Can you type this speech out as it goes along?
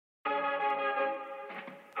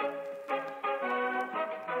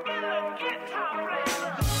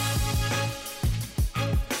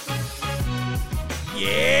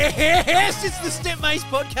Yes, it's the Step Mace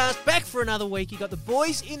podcast, back for another week. You got the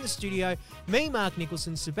boys in the studio, me, Mark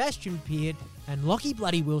Nicholson, Sebastian Peard, and Lockie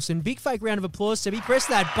Bloody Wilson. Big fake round of applause, Sebby. Press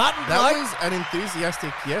that button, That bloke. was an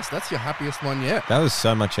enthusiastic yes. That's your happiest one yet. That was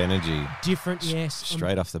so much energy. Different yes.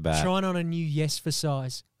 Straight off the bat. Trying on a new yes for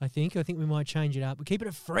size, I think. I think we might change it up. We're keeping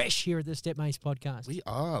it fresh here at the Step Mace podcast. We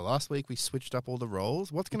are. Last week we switched up all the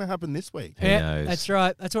roles. What's going to happen this week? Who knows? That's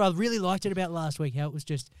right. That's what I really liked it about last week, how it was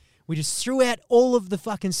just... We just threw out all of the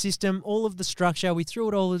fucking system, all of the structure. We threw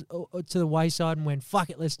it all to the wayside and went, fuck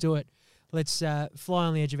it, let's do it. Let's fly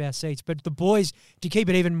on the edge of our seats. But the boys, to keep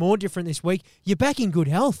it even more different this week, you're back in good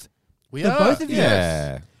health. We The are. both of you.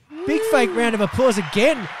 Yeah. Big fake round of applause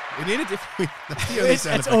again. We need a different... That's the only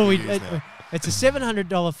sound That's effect all we we. use now. It's a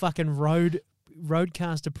 $700 fucking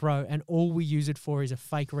Rodecaster Pro, and all we use it for is a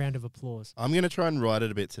fake round of applause. I'm going to try and write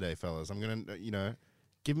it a bit today, fellas. I'm going to,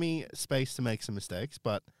 give me space to make some mistakes,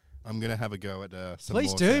 but I'm going to have a go at some Please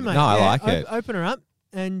more do, sound mate. No, I like it. Open her up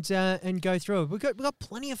and go through it. We've got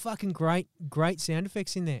plenty of fucking great sound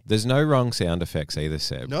effects in there. There's no wrong sound effects either,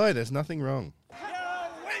 Seb. No, there's nothing wrong.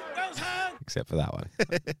 Except for that one.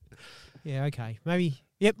 Yeah, okay. Maybe.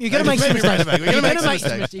 Yep, you're going to Maybe- make some maybe right mistakes. back. We're gonna make some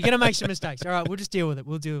You're mistakes. going to make some mistakes. All right, we'll just deal with it.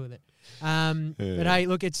 We'll deal with it. But hey,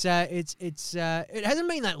 look, it hasn't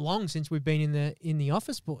been that long since we've been in the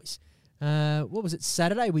office, boys. What was it?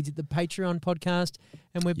 Saturday we did the Patreon podcast,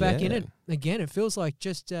 and we're back in Yeah. it again. It feels like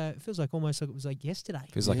almost like it was like yesterday.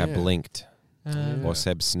 Feels like I Yeah. blinked Um, or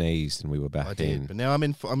Seb sneezed and we were back I did, in. but now I'm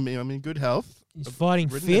in good health. He's I've fighting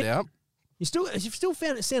written fit. it out. You've still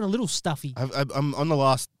found it sound a little stuffy. I'm on the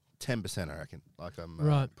last 10%, I reckon. Like I'm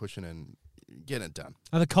Right. pushing and getting it done.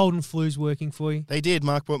 Are the cold and flus working for you? They did.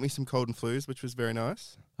 Mark bought me some cold and flus, which was very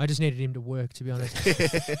nice. I just needed him to work, to be honest.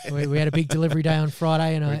 we had a big delivery day on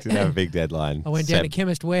Friday, and We I did have a big deadline. I went down to Seb,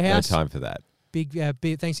 Chemist no Warehouse. time for that. Big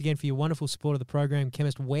thanks again for your wonderful support of the program.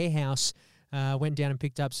 Chemist Warehouse went down and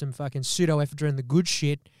picked up some fucking pseudoephedrine, the good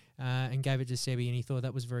shit, and gave it to Sebi, and he thought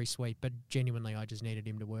that was very sweet. But genuinely, I just needed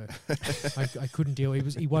him to work. I couldn't deal.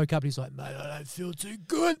 He woke up and he's like, mate, I don't feel too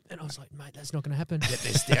good. And I was like, mate, that's not going to happen. Get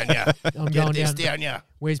this down, yeah. I'm Get going this down. down, yeah.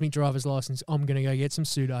 Where's my driver's license? I'm going to go get some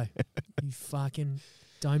pseudo. You fucking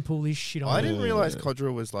don't pull this shit on I me. didn't realize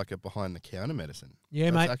Codra was like a behind-the-counter medicine.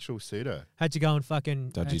 Yeah, That's mate. actual pseudo. Had to go and fucking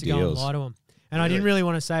Dodgy had to go and deals. lie to him. And I Really? didn't really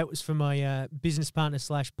want to say it was for my business partner /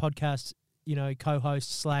 podcast,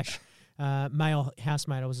 co-host / male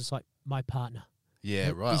housemate. I was just like, my partner. Yeah,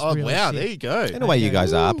 It right. is Oh, real wow. shit. There you go. In a way, you Okay.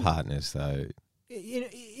 guys are Ooh. partners, though. In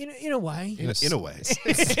a way. In a way.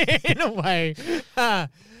 In a way.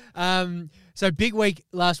 So big week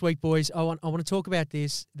last week, boys. I want to talk about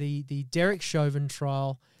this. The Derek Chauvin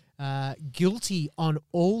trial. Guilty on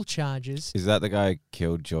all charges. Is that the guy who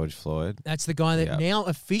killed George Floyd? That's the guy that Yep. now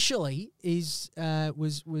officially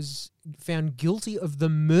was found guilty of the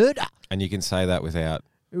murder And you can say that without...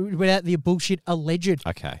 without the bullshit alleged.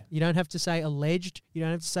 Okay. You don't have to say alleged. You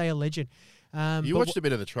don't have to say alleged. You but watched a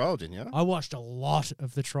bit of the trial, didn't you? I watched a lot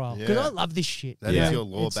of the trial because Yeah. I love this shit. That is Yeah. your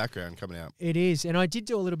law It's- background coming out. It is, and I did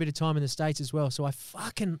do a little bit of time in the States as well, so I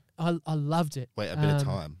loved it. Wait, a bit of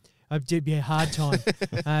time. I did, hard time.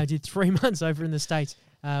 I did 3 months over in the States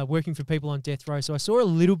working for people on death row, so I saw a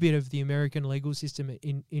little bit of the American legal system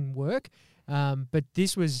in work, but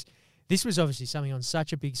this was obviously something on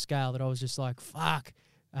such a big scale that I was just like, fuck,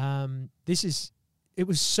 it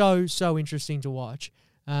was so interesting to watch.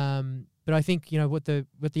 But I think, what the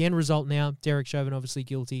end result now, Derek Chauvin obviously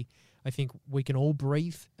guilty. I think we can all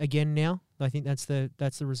breathe again now. I think that's the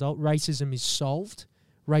result. Racism is solved.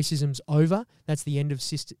 Racism's over. That's the end of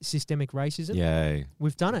systemic racism. Yay.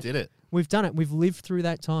 We've done it. Did it. We've done it. We've lived through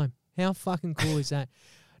that time. How fucking cool is that?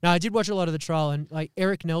 Now, I did watch a lot of the trial, and like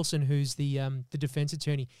Eric Nelson, who's the defense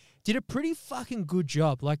attorney, did a pretty fucking good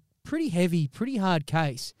job. Like pretty heavy, pretty hard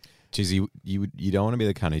case. Jeez, you don't want to be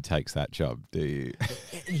the cunt who takes that job, do you?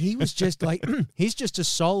 And he was just like, he's just a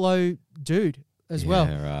solo dude as well,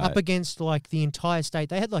 right. up against like the entire state.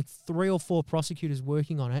 They had like 3 or 4 prosecutors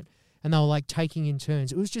working on it, and they were like taking in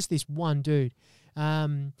turns. It was just this one dude.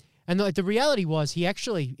 And like the reality was he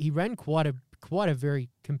ran quite a very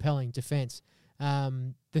compelling defense.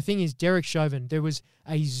 The thing is, Derek Chauvin, there was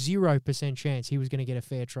a 0% chance he was going to get a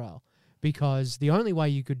fair trial, because the only way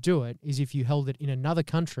you could do it is if you held it in another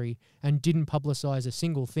country and didn't publicize a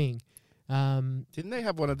single thing. Didn't they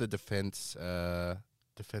have one of the defense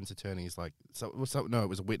defense attorneys like no, it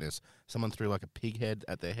was a witness. Someone threw like a pig head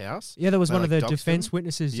at their house. Yeah, there was They, one of like, the doxed defense them?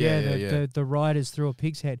 witnesses. Yeah. The rioters threw a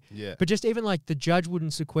pig's head. Yeah. But just even like the judge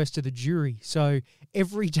wouldn't sequester the jury. So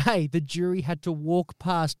every day the jury had to walk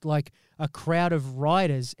past like a crowd of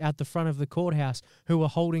rioters out the front of the courthouse who were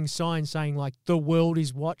holding signs saying like the world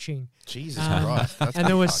is watching. Jesus Christ. That's And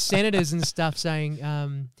there were fucked. senators and stuff saying,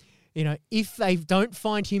 if they don't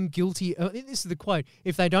find him guilty, this is the quote,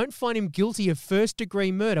 if they don't find him guilty of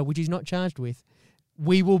first-degree murder, which he's not charged with,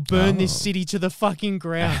 we will burn this city to the fucking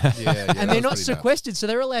ground. Yeah, And they're not sequestered, so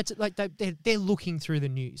they're allowed to, like, they're looking through the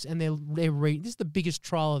news and they're reading. This is the biggest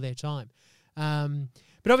trial of their time.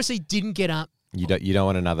 But obviously didn't get up. You don't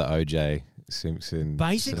want another O.J. Simpson.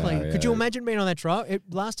 Basically, scenario. could you imagine being on that trial? It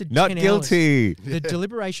lasted Not 10 guilty. hours. The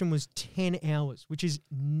deliberation was 10 hours, which is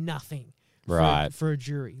nothing. Right. For a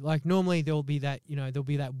jury. Like normally there'll be that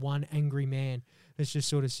one angry man that's just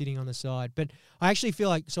sort of sitting on the side. But I actually feel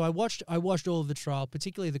like, so I watched all of the trial,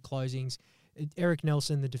 particularly the closings. Eric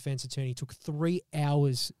Nelson, the defense attorney, took 3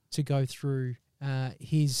 hours to go through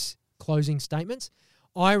his closing statements.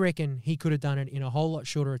 I reckon he could have done it in a whole lot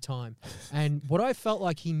shorter a time. And what I felt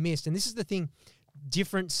like he missed, and this is the thing,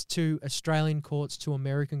 difference to Australian courts to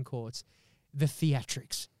American courts, the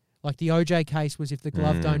theatrics. Like the OJ case was if the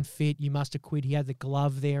glove don't fit, you must acquit. He had the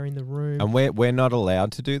glove there in the room. And we're not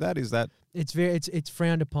allowed to do that? Is that? It's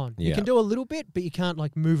frowned upon. You Yeah. can do a little bit, but you can't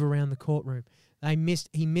like move around the courtroom. He missed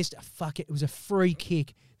it was a free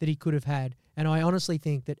kick that he could have had. And I honestly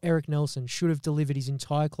think that Eric Nelson should have delivered his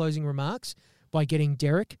entire closing remarks by getting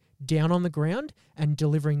Derek down on the ground and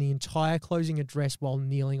delivering the entire closing address while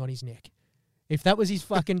kneeling on his neck. If that was his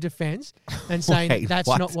fucking defense and saying Wait, that's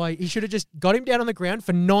what? not why, he should have just got him down on the ground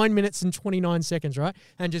for 9 minutes and 29 seconds, right?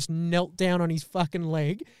 And just knelt down on his fucking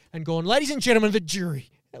leg and gone, ladies and gentlemen of the jury,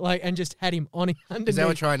 like, and just had him on underneath. Because they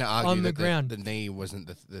were trying to argue on the that ground. the knee wasn't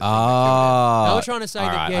the thing that killed They Oh. were trying to say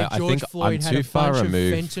that, George Floyd I'm had too a far bunch of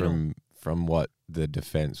removed fentanyl. from what the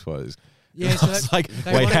defense was. Yeah, I so was that- like,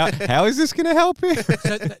 they wait, wanted- how is this going to help him?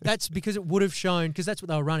 So that's because it would have shown, because that's what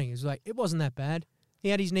they were running. It was like, it wasn't that bad. He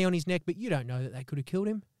had his knee on his neck, but you don't know that they could have killed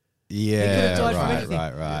him. Yeah, died from right, anything.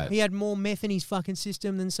 right. He had more meth in his fucking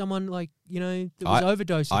system than someone like, that was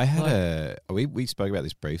overdosing. I had like, we spoke about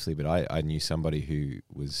this briefly, but I knew somebody who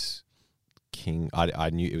was King. I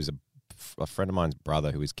knew it was a friend of mine's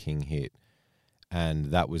brother who was King Hit, and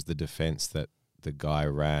that was the defense that the guy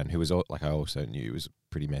ran. Who was like, I also knew it was a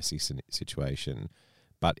pretty messy situation,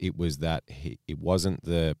 but it was that it wasn't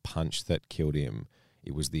the punch that killed him.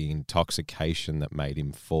 It was the intoxication that made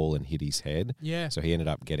him fall and hit his head. yeah. So he ended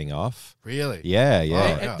up getting off. Really?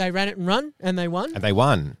 Yeah. They ran it and run, and they won. And they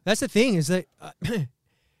won. That's the thing, is that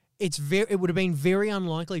it would have been very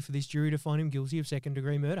unlikely for this jury to find him guilty of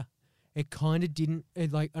second-degree murder. It kind of didn't.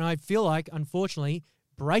 And I feel like, unfortunately,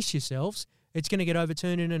 brace yourselves, it's going to get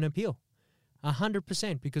overturned in an appeal.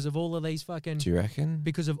 100%, because of all of these fucking... Do you reckon?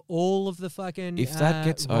 Because of all of the fucking If that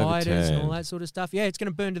gets rioters and all overturned- that sort of stuff. Yeah, it's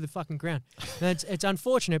going to burn to the fucking ground. And it's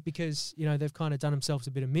unfortunate because, they've kind of done themselves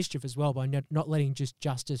a bit of mischief as well by not letting just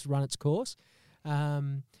justice run its course.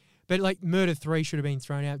 But like Murder 3 should have been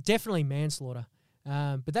thrown out. Definitely manslaughter.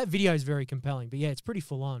 But that video is very compelling. But yeah, it's pretty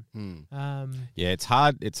full on. Yeah, it's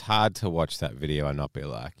hard. It's hard to watch that video and not be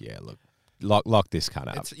like, yeah, lock this cunt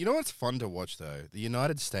up. You know what's fun to watch though? The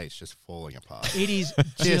United States just falling apart. It is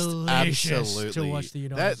Just delicious absolutely to watch the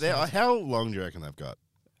United States. How long do you reckon they've got?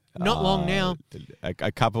 Not long now.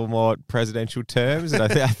 A couple more presidential terms, and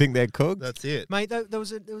I think they're cooked. That's it. Mate, there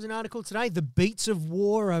was an article today. The beats of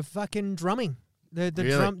war are fucking drumming. Really?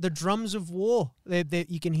 The drums of war.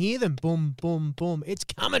 You can hear them. Boom, boom, boom. It's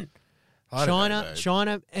coming. I don't know, though.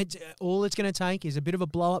 China. All it's going to take is a bit of a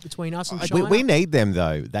blow up between us and China. We need them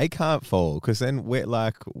though. They can't fall because then we're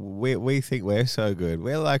like we think we're so good.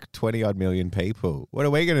 We're like 20 odd million people. What are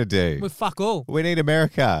we going to do? We're fuck all. We need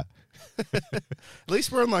America. At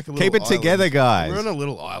least we're on like a little Keep it together, island. guys. We're on a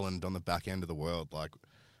little island on the back end of the world. Like,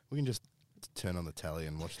 we can just turn on the telly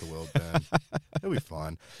and watch the world burn. It'll be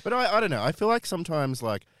fine. But I don't know. I feel like sometimes,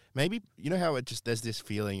 like, maybe, you know how there's this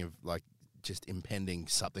feeling of, like, just impending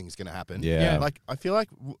something's going to happen? Yeah. Like, I feel like,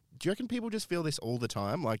 do you reckon people just feel this all the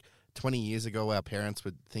time? Like, 20 years ago, our parents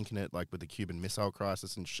were thinking it, like, with the Cuban Missile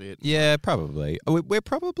Crisis and shit. Yeah, probably. We're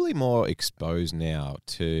probably more exposed now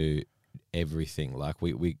to everything. Like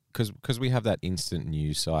because we have that instant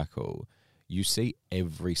news cycle. You see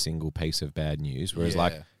every single piece of bad news, whereas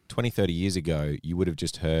like 20, 30 years ago, you would have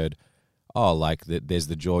just heard, oh, like there's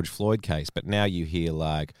the George Floyd case, but now you hear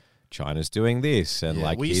like China's doing this, and Yeah,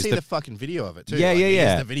 like well, you here's see the fucking video of it too. Yeah, like, yeah, here's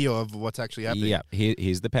yeah. the video of what's actually happening. yeah,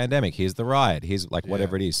 here's the pandemic, here's the riot, here's like Yeah.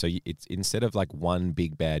 whatever it is. So it's instead of like one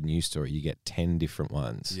big bad news story, you get 10 different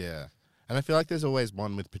ones. Yeah. And I feel like there's always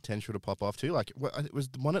one with potential to pop off too. Like it was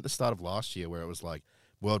the one at the start of last year where it was like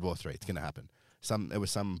World War III, it's going to happen. It was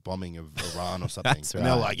some bombing of Iran or something. That's and they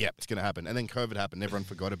were right. like, yeah, it's going to happen. And then COVID happened. Everyone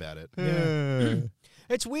forgot about it. Yeah.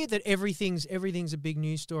 It's weird that everything's a big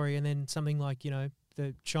news story, and then something like, you know,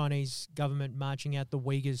 the Chinese government marching out the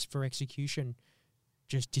Uyghurs for execution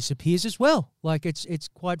just disappears as well. Like it's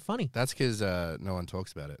quite funny. That's because no one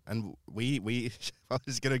talks about it. And we I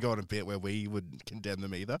was going to go on a bit where we would condemn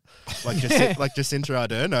them either. Like Jacinta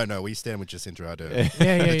Ardern. No, we stand with Jacinta Ardern.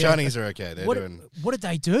 Yeah, The Chinese are okay. They're What did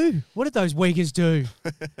they do? What did those Uyghurs do?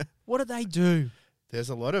 What did they do? There's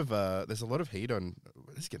a lot of heat on.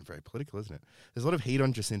 This is getting very political, isn't it? There's a lot of heat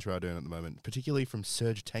on Jacinta Ardern at the moment, particularly from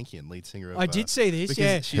Serge Tankian, lead singer of. I did see this. because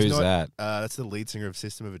Yeah. she's Who's not, that? That's the lead singer of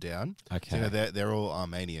System of a Down. Okay. So, you know, they're all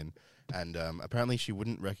Armenian, and apparently she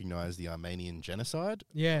wouldn't recognize the Armenian genocide,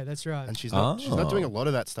 Yeah, that's right. and she's not doing a lot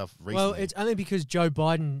of that stuff recently. Well, it's only because Joe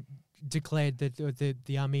Biden declared that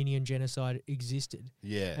the Armenian genocide existed.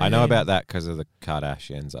 yeah. I know Yeah. about that because of the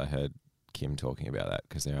Kardashians. I heard Kim talking about that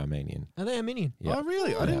because they're Armenian. Are they Armenian? Yeah. Oh,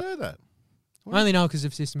 really? I didn't know that. I only know because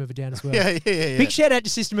of System of a Down as well. Yeah. Big shout out to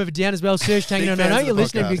System of a Down as well, Serge Tankian. Big I know fans of you're the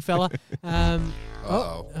listening, podcast. big fella.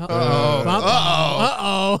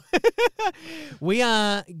 We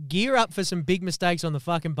gear up for some big mistakes on the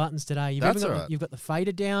fucking buttons today. That's all right. You've got the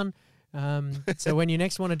fader down. So when you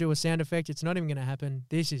next want to do a sound effect, it's not even going to happen.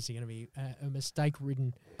 This is going to be a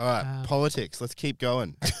mistake-ridden. All right, politics. Let's keep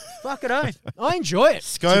going. Fuck it, oath. I enjoy it.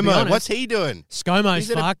 to be ScoMo, honest. what's he doing? ScoMo's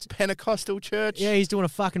He's at fucked. a Pentecostal church. Yeah, he's doing a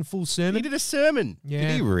fucking full He sermon. did a sermon. Yeah.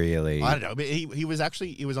 Did he really? I don't know, but he was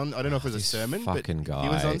on. I don't know if it was a This sermon, but fucking he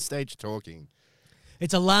was guy. on stage talking.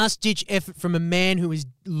 It's a last-ditch effort from a man who is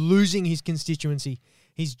losing his constituency.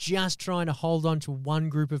 He's just trying to hold on to one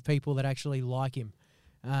group of people that actually like him.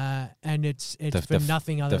 And it's for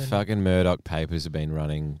nothing other The than... fucking Murdoch papers have been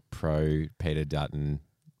running pro Peter Dutton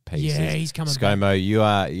pieces. Yeah, he's coming back.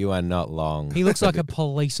 ScoMo, you are not long. He looks like a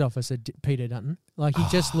police officer, Peter Dutton. Like, he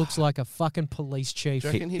just looks like a fucking police chief. Do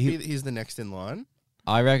you reckon He- he's the next in line?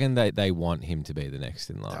 I reckon they want him to be the next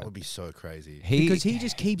in line. That would be so crazy. Because he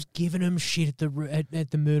just keeps giving them shit at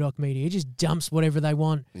the Murdoch media. He just dumps whatever they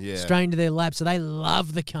want Yeah. straight into their lap, so they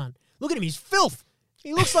love the cunt. Look at him, he's filth.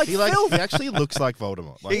 He looks like He filth. actually looks like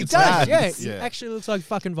Voldemort. Like, He it's does, bad. yeah. It's- He actually looks like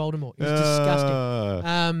fucking Voldemort. He's disgusting.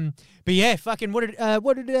 disgusting. But yeah, fucking. What did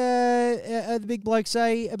the big bloke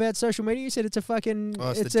say about social media? He said it's a fucking. Oh,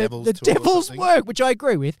 it's it's the a, devil's the tool or devil's something. work, which I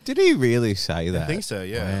agree with. Did he really say that? I think so.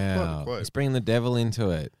 Yeah. Quote Wow. unquote. He's bringing the devil into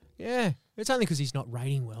it. Yeah, it's only because he's not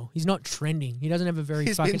rating well. He's not trending. He doesn't have a very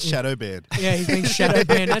He's fucking. been shadow banned. Yeah, he's been shadow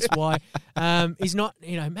banned. That's why. He's not.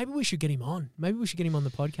 Maybe we should get him on. Maybe we should get him on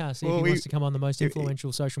the podcast. See if he wants to come on the most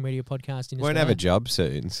influential social media podcast in Won't Australia. have a job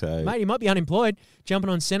soon, so Mate, he might be unemployed. Jumping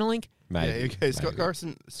on Centrelink. Yeah, maybe. okay. Scott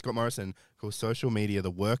maybe. Morrison calls social media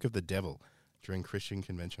the work of the devil during Christian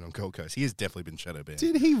convention on Gold Coast. He has definitely been shadow banned.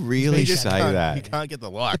 Did he really He just say can't- that? He can't get the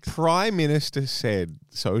The likes. Prime Minister said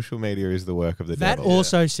social media is the work of the That devil.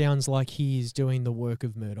 also sounds like he's doing the work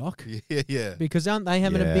of Murdoch. Yeah. Because aren't they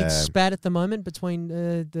having a Yeah. big spat at the moment between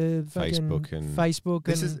the fucking Facebook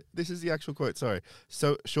This and is the actual quote. Sorry.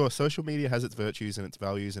 So sure, social media has its virtues and its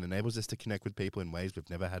values and enables us to connect with people in ways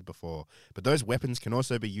we've never had before. But those weapons can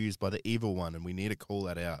also be used by the evil one, and we need to call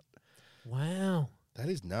that out. wow. That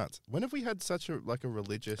is nuts. When have we had such a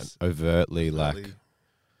religious? overtly like.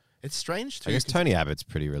 It's strange too. I guess 'cause- Tony Abbott's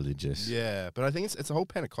pretty religious. Yeah, but I think it's a whole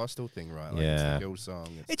Pentecostal thing, right? Like Yeah. It's the Hillsong.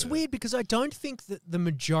 It's the- weird because I don't think that the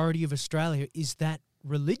majority of Australia is that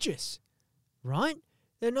religious, right?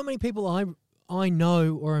 There are not many people I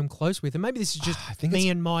know or am close with, and maybe this is just I think me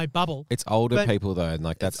it's- and my bubble. It's older But- people though, and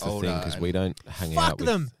like that's It's the thing older because and- we don't hang Fuck out with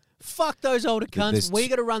them. Fuck those older cunts. There's We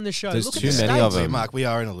got to run the show. there's Look at too the many States. of See, them. Mark, we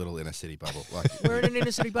are in a little inner city bubble. Like, We're in an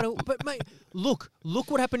inner city battle. But mate, look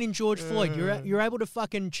what happened in George Floyd. You're able to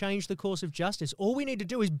fucking change the course of justice. All we need to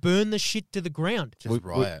do is burn the shit to the ground. just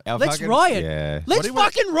riot. our Let's fucking- riot. Yeah. Let's What do we-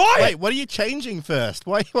 fucking riot. Wait, what are you changing first?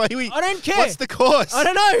 Why are we? I don't care. What's the course? I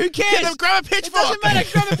don't know. Who cares? Get them, grab a It pitchfork. doesn't matter.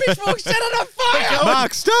 Grab a pitchfork. Set it on fire.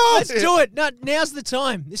 Mark, stop! Let's do it. No, now's the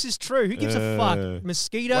time. This is true. Who gives a fuck?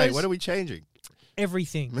 Mosquitoes. Wait, what are we changing?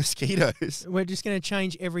 Everything. Mosquitoes. We're just going to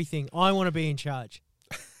change everything. I want to be in charge.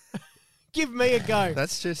 Give me a go.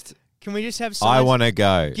 That's just. Can we just have I signs? want to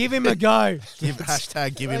go. Give him a go. Give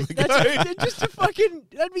him a go. That's just a fucking.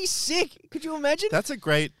 That'd be sick. Could you imagine? That's a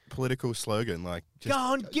great political slogan. Like, just, Go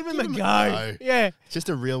on, give him a him a go. go. Yeah. just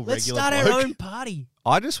a real Let's regular start bloke. our own party.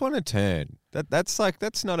 I just want to turn.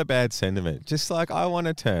 That's not a bad sentiment. Just like I want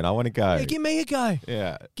to turn. I want to go. Yeah, give me a go.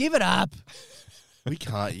 Yeah. Give it up. You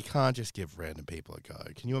can't just give random people a go.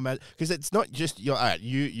 Can you imagine? Because it's not just all right,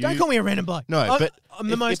 you. Don't call me a random bloke. No, but I'm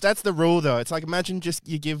the if most. that's the rule, though, it's like imagine just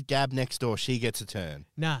you give Gab next door, she gets a turn.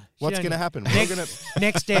 Nah. she What's don't going to get- happen? We're not gonna.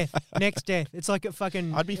 Next death. Next death. It's like a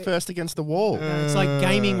fucking. I'd be first against the wall. It's like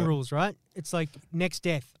gaming rules, right? It's like next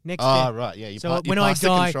death. Next Ah, death. right, yeah. You So you when I pass the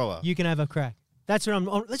die, controller. you can have a crack. That's what I'm.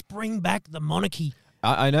 Let's bring back the monarchy.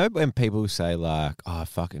 I know when people say like, oh,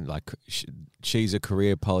 fucking, like, she's a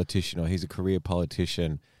career politician or he's a career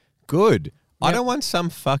politician. Good. I Yep. don't want some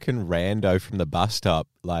fucking rando from the bus stop,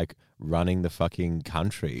 like, running the fucking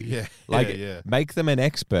country. Yeah, Like, yeah. make them an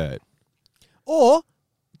expert. Or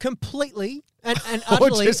completely and Or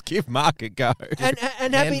utterly. just give Mark a go. and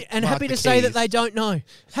happy Mark happy the to say that keys. they don't know.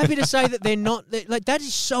 Happy to say that they're not. Like that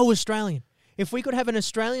is so Australian. If we could have an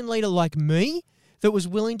Australian leader like me that was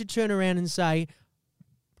willing to turn around and say,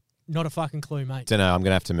 "Not a fucking clue, mate." Don't know. I'm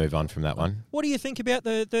going to have to move on from that one. What do you think about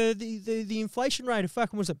the inflation rate? Of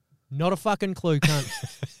fucking was it? Not a fucking clue, cunt.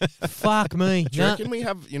 Fuck me. Do you Nah. reckon we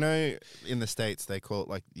have, in the States, they call it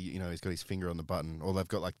like, he's got his finger on the button, or they've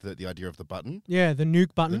got like the idea of the button, Yeah, the nuke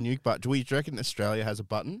the button. nuke button. Do you reckon Australia has a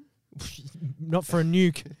button? Not for a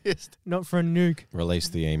nuke. Yes. Not for a nuke. Release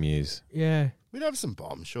the emus. Yeah. We'd have some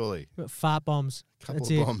bombs, surely. We've got fart bombs. Couple That's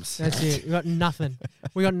of it. bombs. That's it. We got nothing.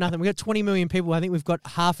 We got nothing. We got 20 million people. I think we've got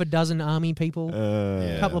half a dozen army people.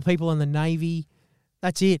 Yeah. A couple of people in the Navy.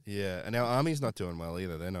 That's it. Yeah, and our army's not doing well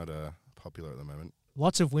either. They're not popular at the moment.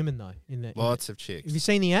 Lots of women though. In the Lots of chicks. have you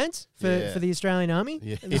seen the ads for Yeah. the Australian Army?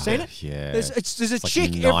 Yeah. Have you seen it? Yeah. There's a like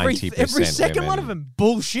chick every 90% second one of women. them.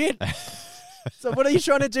 Bullshit. So what are you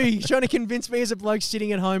trying to do? You're trying to convince me as a bloke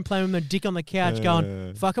sitting at home playing with my dick on the couch,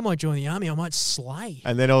 going, "Fuck, I might join the army. I might slay."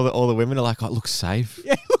 And then all the women are like, oh, it looks safe.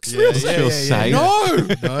 Yeah, it looks Yeah, real. Does it feel safe? No,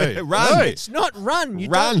 No. Run. No. it's not run. You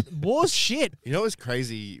Run. don't. War's shit. You know what's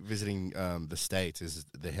crazy visiting the States is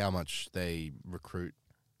how much they recruit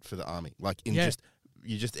for the army. Like in Yeah.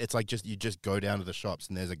 you just go down to the shops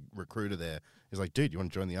and there's a recruiter there. He's like, dude, you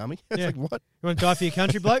want to join the army? It's Yeah. like, what? You want to die for your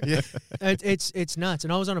country, bloke? Yeah. It's nuts.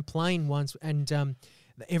 And I was on a plane once, and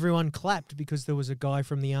everyone clapped because there was a guy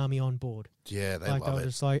from the army on board. Yeah, they Like they love were it.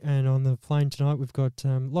 just like, and on the plane tonight we've got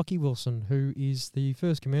Lockie Wilson, who is the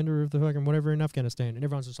first commander of the fucking whatever in Afghanistan, and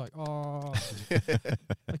everyone's just like, oh,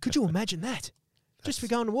 like, could you imagine that? Just for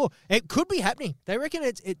going to war, it could be happening. They reckon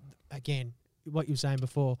it again. What you were saying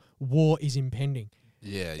before, war is impending.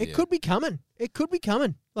 Yeah, It could be coming. It could be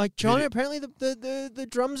coming. Like China, Really? apparently the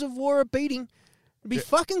drums of war are beating. It'd be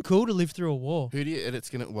fucking cool to live through a war. Who do you? And it's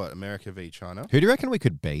gonna what? America v China. Who do you reckon we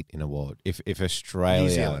could beat in a war? If Australia, New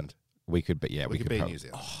Zealand. we could, but yeah, We could beat prob- New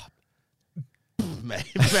Zealand. Maybe.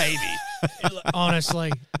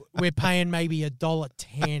 Honestly, we're paying maybe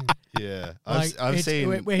 $1.10. Yeah, Like, I've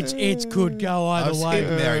seen. it could go either I've way. seen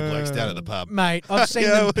married blokes down at the pub. Mate, I've seen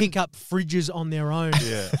Yeah, them pick up fridges on their own.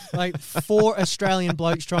 Yeah. Like 4 Australian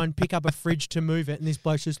blokes try and pick up a fridge to move it, and this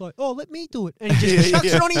bloke's just like, "Oh, let me do it," and he just Yeah, chucks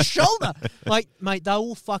yeah. it on his shoulder. Like, mate, they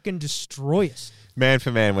will fucking destroy us. Man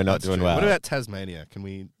for man, we're not That's doing true. well. What about Tasmania? Can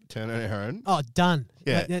we turn on our own? Oh, done.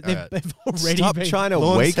 Yeah, Like, alright. they've already Stop been. trying to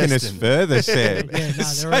Launceston. weaken us further, Sam. Yeah, no,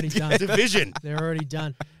 they're already done. Division. They're already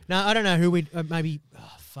done. No, I don't know who we'd maybe. Oh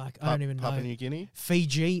fuck, I don't even know. Papua New Guinea.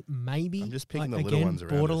 Fiji, maybe. I'm just picking Like, the little again, ones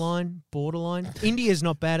around us. Borderline. India's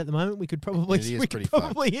not bad at the moment. We could probably India's we pretty could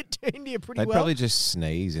probably hit India pretty They'd well. probably just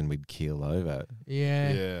sneeze and we'd keel over.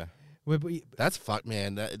 yeah. Yeah. We- That's fucked,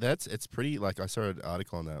 man. It's pretty. Like I saw an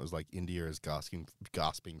article on that. It was like India is gasping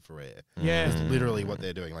for air. Yeah. It's literally what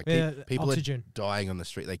they're doing. Like Yeah, people oxygen. are dying on the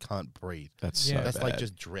street. They can't breathe. That's Yeah. so That's bad. like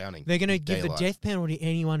just drowning. They're going to in give the daylight. death penalty to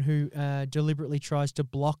anyone who deliberately tries to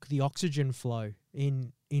block the oxygen flow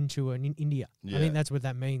into India. I Yeah. think that's what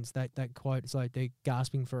that means. That quote is like they're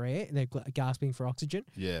gasping for air. They're gasping for oxygen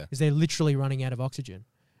Yeah. because they're literally running out of oxygen.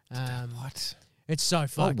 What? It's so What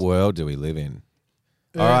fucked. world do we live in?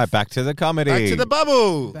 Earth. All right, back to the comedy. Back to the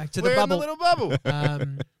bubble. Back to the We're bubble. In the little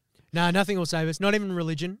bubble. No, nothing will save us. Not even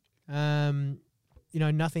religion.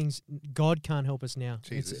 Nothing's. God can't help us now.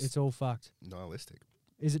 Jesus. It's all fucked. Nihilistic.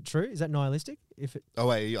 Is it true? Is that nihilistic? If it, Oh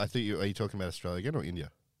wait, I think are you talking about Australia again or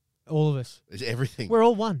India? all of us, Is everything? we're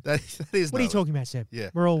all one. that is. What are you nihilistic. talking about, Seb? Yeah.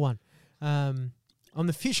 We're all one. I'm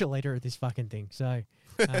the future leader of this fucking thing, so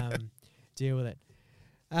deal with it.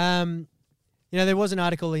 You know, there was an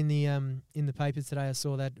article in the paper today. I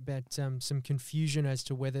saw that about some confusion as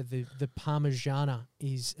to whether the Parmigiana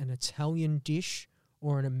is an Italian dish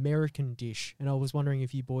or an American dish, and I was wondering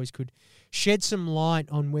if you boys could shed some light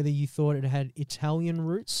on whether you thought it had Italian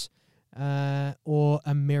roots or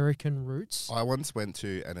American roots. I once went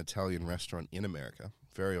to an Italian restaurant in America,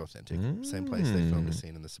 very authentic, same place they filmed a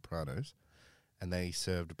scene in The Sopranos, and they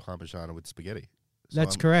served Parmigiana with spaghetti. So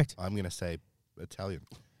That's correct. I'm going to say Italian.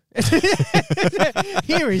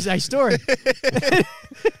 Here is a story.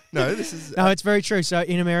 No, this is... No, it's very true. So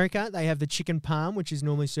in America, they have the chicken parm, which is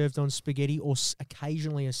normally served on spaghetti or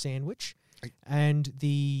occasionally a sandwich, and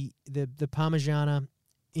the Parmigiana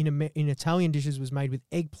in Italian dishes was made with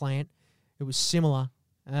eggplant. It was similar,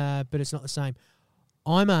 but it's not the same.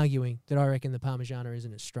 I'm arguing that I reckon the Parmigiana is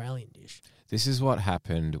an Australian dish. This is what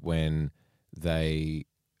happened when they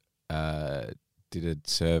did a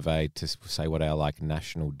survey to say what our like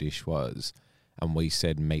national dish was, and we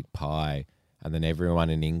said meat pie, and then everyone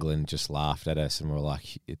in England just laughed at us and were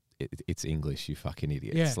like, it's English, you fucking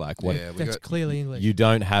idiots. Yeah. Like, what? Yeah, That's clearly English. You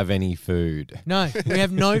don't have any food. No, we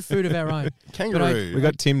have no food of our own. Kangaroo. We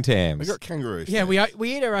got Tim Tams. We got kangaroo. Yeah,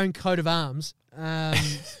 we eat our own coat of arms.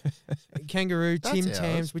 Kangaroo, That's Tim ours.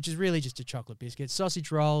 Tams, which is really just a chocolate biscuit.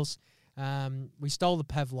 Sausage rolls. We stole the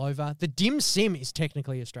pavlova. The dim sim is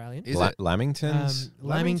technically Australian. Is it? Lamingtons?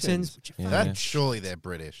 Lamingtons. Which are Yeah. fucking That, surely they're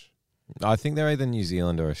British. I think they're either New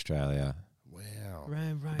Zealand or Australia. Wow.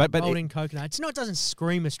 right. But Rolled in coconut. It's not. It doesn't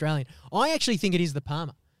scream Australian. I actually think it is the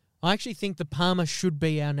Parma. I actually think the Parma should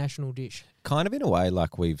be our national dish. Kind of in a way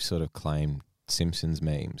like we've sort of claimed Simpsons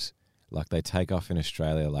memes. Like they take off in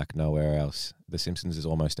Australia like nowhere else. The Simpsons is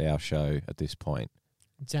almost our show at this point.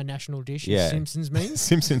 It's our national dish. Yeah. Simpsons means.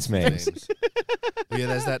 Simpsons memes. Memes. Yeah,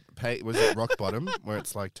 there's that. Was it Rock Bottom where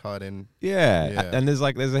it's like tied in? Yeah. Yeah. And there's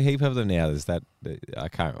a heap of them now. There's that, I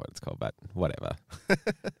can't remember what it's called, but whatever.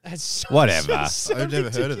 That's so, Whatever. so I've never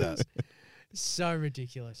heard of ridiculous. that. So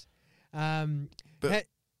ridiculous. But-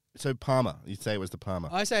 So Parma, you'd say it was the Parma.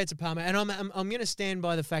 I say it's a Parma, and I'm going to stand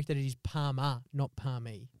by the fact that it is Parma, not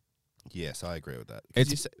Parmy. Yes, I agree with that. 'Cause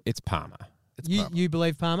you It's say, it's Parma. it's You Parma. you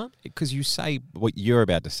believe Parma? Because you say what you're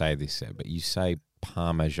about to say this, Seb, but you say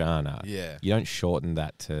Parmigiana. Yeah, You don't shorten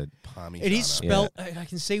that to. Parmigiana. It is spelled. I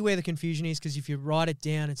can see where the confusion is because if you write it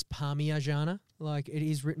down, it's Parmigiana. Like it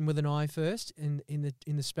is written with an I first in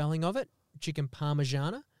the spelling of it, chicken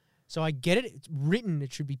Parmigiana. So I get it. It's written.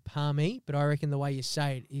 It should be Parmy, but I reckon the way you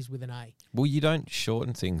say it is with an A. Well, you don't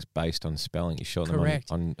shorten things based on spelling. You shorten Correct.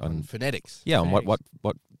 them on phonetics. yeah, on what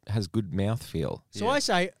Phonetics. has good mouthfeel. So Yeah. I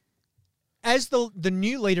say, as the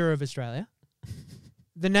new leader of Australia,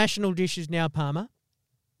 the national dish is now Parma,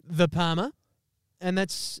 the Parma, and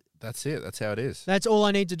that's it. That's how it is. That's all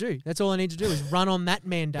I need to do. That's all I need to do is run on that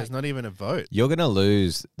mandate. There's not even a vote. You're going to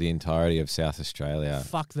lose the entirety of South Australia.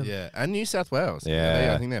 Fuck them. Yeah, and New South Wales.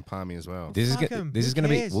 Yeah. I think they're Palmy as well. This Fuck is 'em. this Who is going to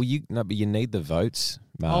be cares? well. But you need the votes,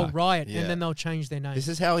 I'll Mark. riot, Yeah. and then they'll change their name. This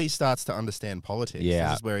is how he starts to understand politics. Yeah.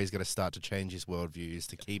 This is where he's going to start to change his worldviews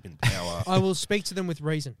to keep in power. I will speak to them with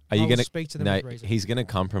reason. Are you I will going to speak to them No, with reason? he's going to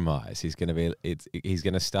compromise. He's going to be. He's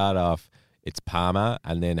going to start off. It's Palmer,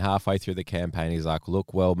 and then halfway through the campaign, he's like,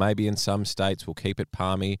 "Look, well, maybe in some states we'll keep it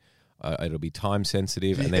Palmy. It'll be time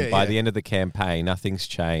sensitive." And then Yeah, by yeah. the end of the campaign, nothing's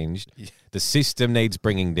changed. Yeah. The system needs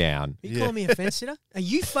bringing down. Are you calling me a fence sitter? Are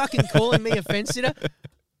you fucking calling me a fence sitter?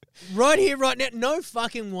 Right here, right now. No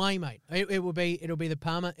fucking way, mate. It'll be the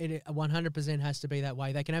Palmer. It 100% has to be that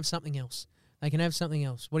way. They can have something else. They can have something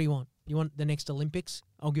else. What do you want? You want the next Olympics?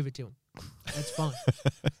 I'll give it to them. That's fine.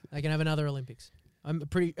 They can have another Olympics.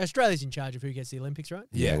 Australia's in charge of who gets the Olympics, right?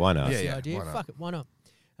 Yeah, why not? Yeah, That's yeah. the idea. Why not? Fuck it. Why not?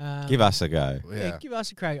 Give us a go. Yeah. Give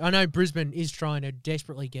us a crack. I know Brisbane is trying to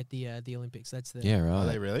desperately get the Olympics. That's the Yeah, Are right.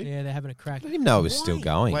 they really? yeah. They're having a crack. I didn't even know it was still Why?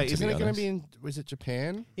 going. Wait, to isn't be it going honest. to be in? Was it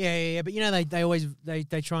Japan? Yeah. But you know they always they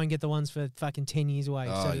try and get the ones for fucking 10 years away,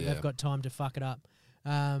 Oh, so yeah. they've got time to fuck it up.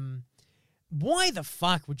 Why the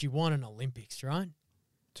fuck would you want an Olympics, right?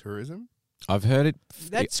 Tourism? I've heard it.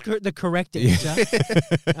 That's the correct answer.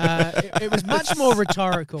 It was much more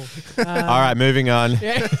rhetorical. All right, moving on.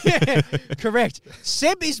 Yeah, correct.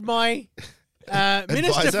 Seb is my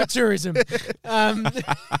minister Advisor? for tourism.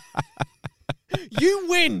 You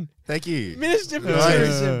win, Thank you. minister for Nice.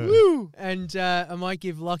 tourism. Woo! And I might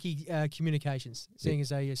give Lockie communications, seeing as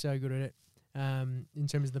though you're so good at it. In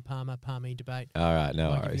terms of the Palmy debate, All right, no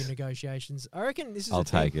might give you worries. negotiations. I reckon this is. I'll a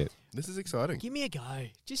thing. take it. This is exciting. Give me a go.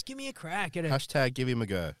 Just give me a crack at it. Hashtag give him a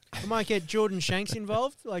go. I might get Jordan Shanks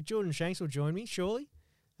involved. Like Jordan Shanks will join me, surely.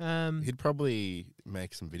 He'd probably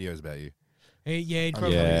make some videos about you. He'd I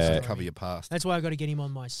probably mean, Yeah. just to cover your past. That's why I've got to get him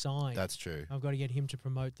on my side. That's true. I've got to get him to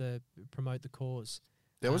promote the cause.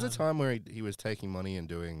 There was a time where he was taking money and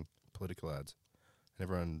doing political ads, and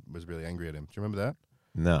everyone was really angry at him. Do you remember that?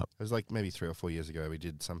 No. It was like maybe 3 or 4 years ago. We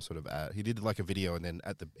did some sort of ad. He did like a video, and then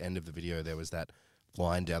at the end of the video, there was that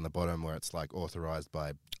line down the bottom where it's like authorized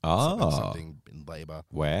by something in Labor.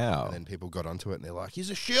 Wow. And then people got onto it, and they're like, "He's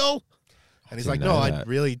a shill." And he's like, didn't "No, know I that.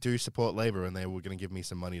 really do support Labor, and they were going to give me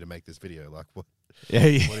some money to make this video. Like, what? Yeah. What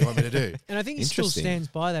do you want me to do?" And I think he still Interesting. stands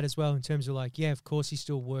by that as well in terms of like, yeah, of course he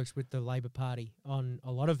still works with the Labor Party on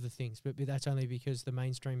a lot of the things, but that's only because the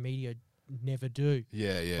mainstream media never do.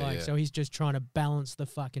 Yeah. So he's just trying to balance the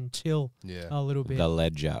fucking till Yeah. a little bit. The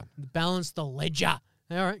ledger. Balance the ledger.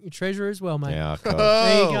 All right, your treasurer as well, mate. Yeah, cool.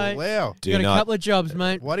 There you go. Oh, wow. Do you got a not. couple of jobs,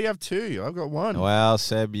 mate. Why do you have 2? I've got 1. Well,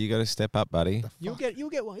 Seb, you got to step up, buddy. You'll get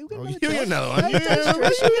one. You'll get Oh, another you job. get another one. Don't Yeah,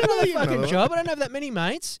 stress. yeah, You'll get another yeah, fucking another job. I don't have that many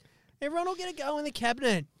mates. Everyone will get a go in the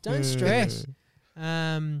cabinet. Don't stress.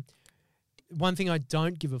 One thing I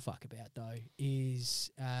don't give a fuck about though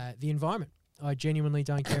is the environment. I genuinely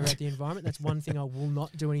don't care about the environment. That's one thing I will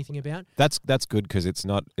not do anything about. That's good because it's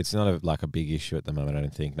not like a big issue at the moment. I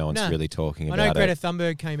don't think no one's No. really talking I know about Greta it.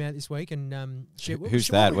 Thunberg came out this week, and Who's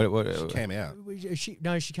that? She came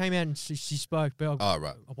out. She came out and she spoke. But Oh,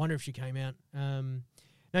 right. I wonder if she came out.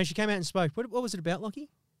 No, she came out and spoke. What was it about, Lockie?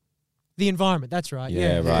 The environment. That's right.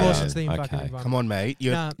 Yeah, Of right course, on. it's the fucking Okay. environment. Come on, mate.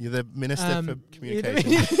 You're Nah. the Minister for you're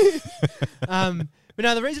Communications. But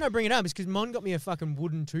no, the reason I bring it up is because Mon got me a fucking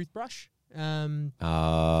wooden toothbrush the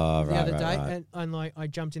other day, Right. and like I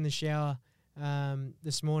jumped in the shower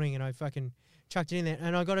this morning and I fucking chucked it in there,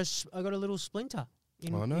 and I got a little splinter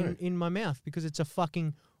in my mouth because it's a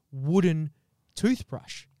fucking wooden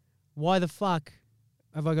toothbrush. Why the fuck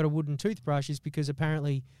have I got a wooden toothbrush? Is because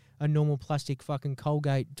apparently a normal plastic fucking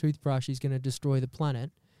Colgate toothbrush is going to destroy the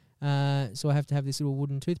planet. So I have to have this little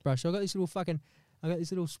wooden toothbrush. So I got this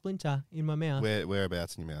little splinter in my mouth.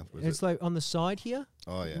 Whereabouts in your mouth? Was It's it? like on the side here,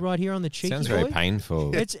 Oh, yeah. right here on the cheek. Sounds very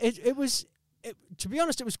painful. It was to be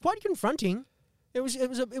honest, it was quite confronting. It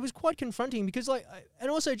was quite confronting because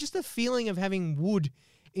and also just the feeling of having wood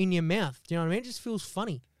in your mouth. Do you know what I mean? It just feels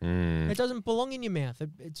funny. It doesn't belong in your mouth.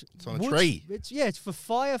 It's on a wood. tree. It's for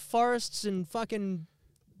fire, forests, and fucking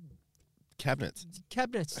Cabinets.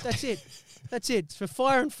 cabinets. That's it. That's it. It's for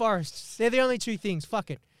fire and forests. They're the only two things. Fuck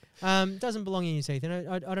it. Doesn't belong in your teeth. And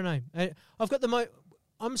I don't know. I've got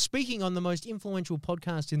I'm speaking on the most influential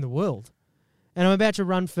podcast in the world, and I'm about to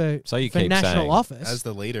run for So you keep national saying. office. As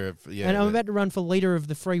the leader of... Yeah, and I'm about to run for leader of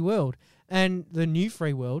the free world and the new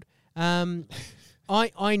free world.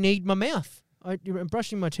 I need my mouth.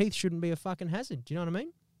 Brushing my teeth shouldn't be a fucking hazard. Do you know what I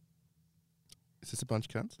mean? Is this a bunch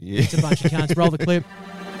of cunts? Yeah. It's a bunch of cunts. Roll the clip.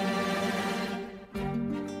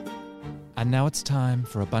 And now it's time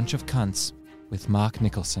for A Bunch of Cunts with Mark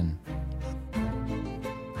Nicholson.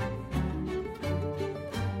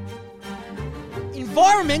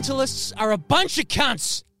 Environmentalists are a bunch of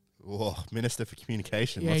cunts. Oh, Minister for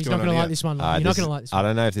Communications. Yeah, What's he's going not on going to here? like this one. You're not going to like this I one.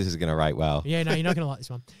 don't know if this is going to rate well. Yeah, no, you're not going to like this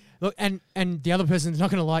one. Look, and the other person that's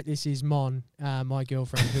not going to like this is Mon, my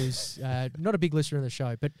girlfriend, who's not a big listener of the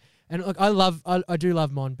show. And look, I do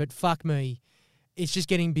love Mon, but fuck me, it's just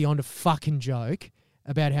getting beyond a fucking joke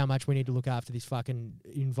about how much we need to look after this fucking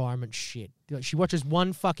environment shit. Like, she watches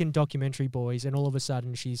one fucking documentary, boys, and all of a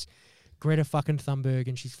sudden she's Greta fucking Thunberg,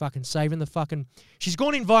 and she's fucking saving the fucking... She's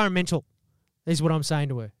gone environmental, is what I'm saying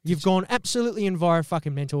to her. You've gone absolutely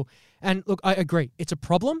enviro-fucking-mental. And look, I agree, it's a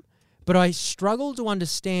problem, but I struggle to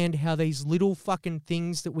understand how these little fucking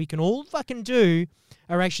things that we can all fucking do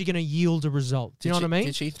are actually going to yield a result. Do you know what I mean?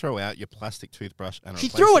 Did she throw out your plastic toothbrush? And She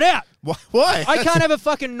replace threw it out. Why? I can't have a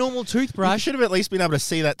fucking normal You toothbrush. should have at least been able to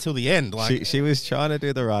see that till the end. Like, She was trying to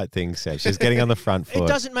do the right thing, Seb. She's getting on the front foot. It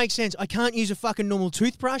doesn't make sense. I can't use a fucking normal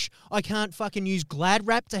toothbrush. I can't fucking use Glad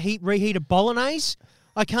Wrap to reheat a bolognese.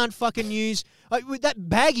 I can't fucking use with that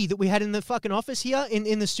baggie that we had in the fucking office here,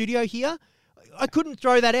 in the studio here. I couldn't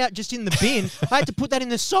throw that out just in the bin. I had to put that in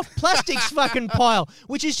the soft plastics fucking pile,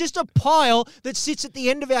 which is just a pile that sits at the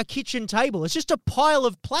end of our kitchen table. It's just a pile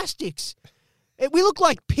of plastics. We look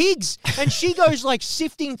like pigs, and she goes like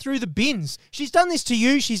sifting through the bins. She's done this to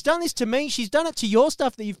you. She's done this to me. She's done it to your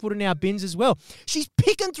stuff that you've put in our bins as well. She's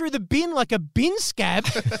picking through the bin like a bin scab,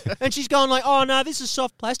 and she's going like, "Oh no, this is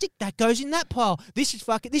soft plastic. That goes in that pile. This is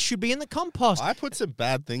fucking. This should be in the compost." I put some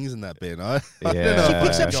bad things in that bin. I Yeah. don't know She if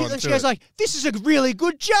Picks I've up gone shit and she through goes it. like, "This is a really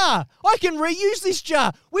good jar. I can reuse this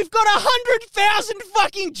jar. We've got 100,000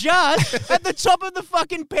 fucking jars at the top of the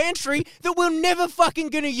fucking pantry that we're never fucking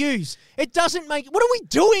gonna use. It doesn't make. What are we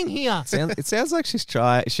doing here? It sounds like she's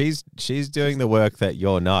trying. She's doing the work that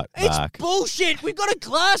you're not, It's Mark. bullshit. We've got a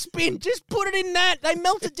glass bin. Just put it in that. They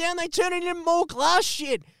melt it down. They turn it into more glass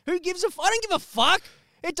shit. Who gives a fuck? I don't give a fuck.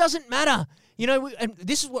 It doesn't matter. You know, and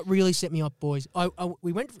this is what really set me up, boys.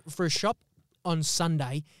 We went for a shop on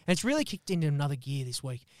Sunday, and it's really kicked into another gear this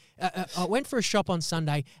week. I went for a shop on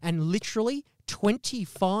Sunday, and literally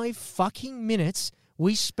 25 fucking minutes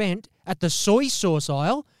we spent at the soy sauce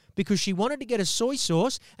aisle because she wanted to get a soy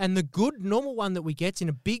sauce, and the good normal one that we get in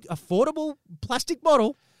a big, affordable plastic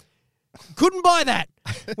bottle. Couldn't buy that.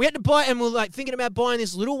 We had to buy, and we're like thinking about buying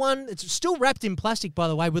this little one. It's still wrapped in plastic, by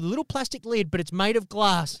the way, with a little plastic lid, but it's made of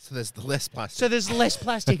glass. So there's less plastic. So there's less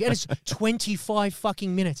plastic, and it's 25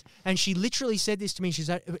 fucking minutes. And she literally said this to me. She's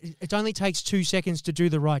like, it only takes 2 seconds to do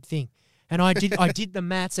the right thing. And I did the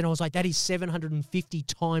maths, and I was like, that is 750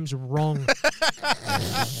 times wrong.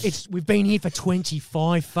 We've been here for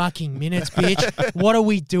 25 fucking minutes, bitch. What are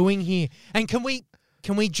we doing here? And can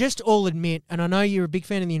we just all admit, and I know you're a big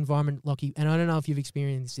fan of the environment, Lockie, and I don't know if you've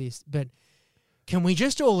experienced this, but can we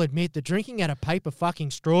just all admit that drinking out of paper fucking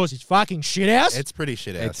straws is fucking shit house? It's pretty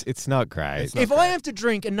shit house. It's not great. It's not If I have to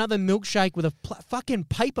drink another milkshake with a fucking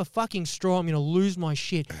paper fucking straw, I'm going to lose my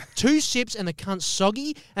shit. 2 sips and the cunt's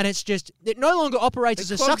soggy, and it no longer operates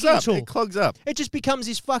as a sucking tool. It clogs up. It just becomes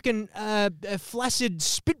this fucking flaccid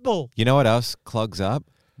spitball. You know what else clogs up?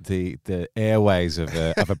 The airways of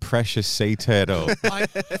a precious sea turtle. Fuck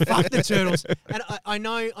the turtles. And I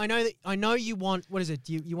know you want, what is it?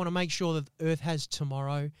 You want to make sure that Earth has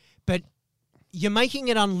tomorrow, but you're making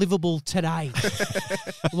it unlivable today,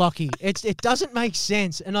 Lockie. It doesn't make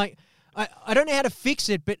sense, and I don't know how to fix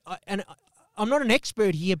it, but I'm not an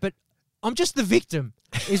expert here, but I'm just the victim.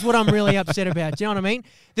 Is what I'm really upset about. Do you know what I mean?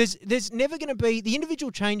 There's never going to be the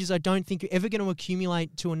individual changes. I don't think are ever going to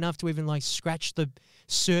accumulate to enough to even like scratch the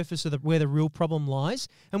surface of where the real problem lies.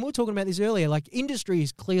 And we were talking about this earlier. Like industry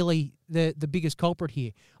is clearly the biggest culprit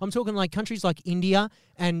here. I'm talking like countries like India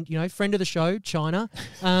and friend of the show China.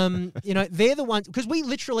 They're the ones because we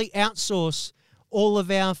literally outsource all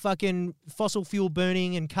of our fucking fossil fuel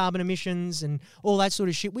burning and carbon emissions and all that sort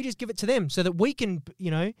of shit. We just give it to them so that we can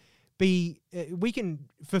we can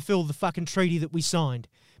fulfill the fucking treaty that we signed.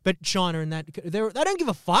 But China and that, they don't give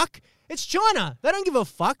a fuck. It's China. They don't give a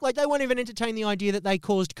fuck. Like, they won't even entertain the idea that they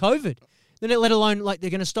caused COVID. Then, let alone, like, they're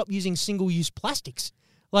going to stop using single-use plastics.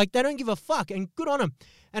 Like, they don't give a fuck, and good on them.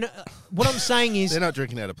 And what I'm saying is... They're not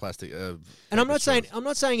drinking out of plastic. And I'm not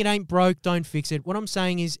saying it ain't broke, don't fix it. What I'm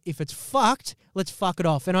saying is, if it's fucked, let's fuck it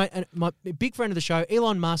off. And my big friend of the show,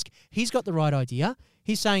 Elon Musk, he's got the right idea.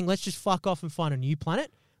 He's saying, let's just fuck off and find a new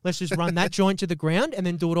planet. Let's just run that joint to the ground and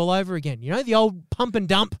then do it all over again. The old pump and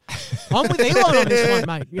dump. I'm with Elon on this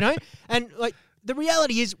one, mate, And, like, the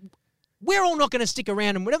reality is we're all not going to stick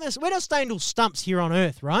around and we're not staying till stumps here on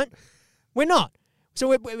Earth, right? We're not.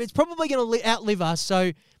 So it's probably going to outlive us.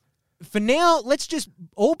 So for now, let's just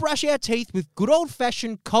all brush our teeth with good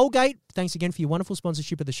old-fashioned Colgate. Thanks again for your wonderful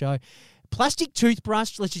sponsorship of the show. Plastic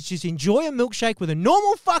toothbrush. Let's just enjoy a milkshake with a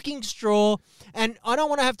normal fucking straw. And I don't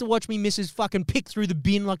want to have to watch me missus fucking pick through the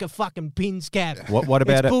bin like a fucking pin's cap. What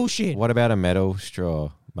about bullshit. What about a metal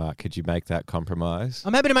straw, Mark? Could you make that compromise?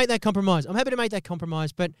 I'm happy to make that compromise.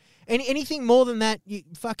 But anything more than that, you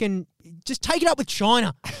fucking just take it up with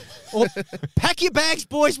China. Or pack your bags,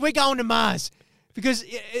 boys. We're going to Mars. Because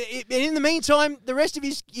in the meantime, the rest of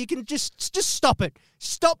you can just stop it.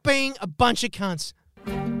 Stop being a bunch of cunts.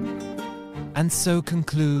 And so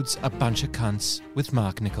concludes A Bunch of Cunts with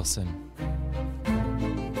Mark Nicholson.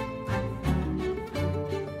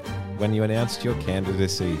 When you announced your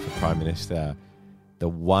candidacy for Prime Minister, the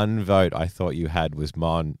one vote I thought you had was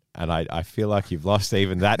Mon, and I feel like you've lost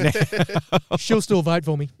even that now. She'll still vote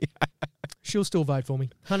for me. She'll still vote for me,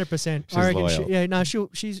 100%. She's I reckon. loyal.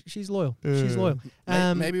 She's loyal. She's loyal.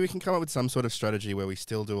 Maybe we can come up with some sort of strategy where we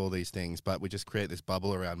still do all these things, but we just create this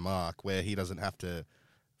bubble around Mark where he doesn't have to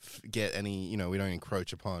get any. We don't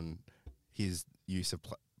encroach upon his use of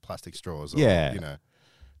plastic straws. Or,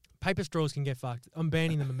 Paper straws can get fucked. I'm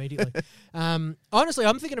banning them immediately. Honestly,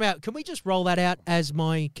 I'm thinking about, can we just roll that out as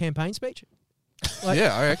my campaign speech? Like,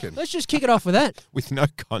 yeah, I reckon. Let's just kick it off with that. With no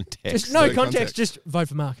context. Just no context, just vote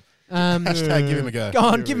for Mark. Hashtag give him a go. Go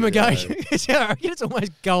on, give him a go. I reckon it's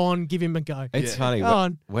almost go on, give him a go. It's funny. Go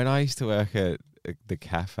on. When I used to work at the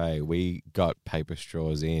cafe, we got paper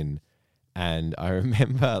straws in, and I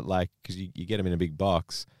remember, because you get them in a big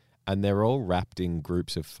box, and they're all wrapped in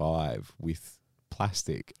groups of 5 with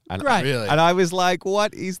plastic. And Great. Really? And I was like,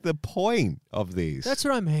 what is the point of these? That's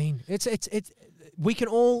what I mean. It's we can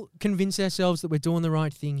all convince ourselves that we're doing the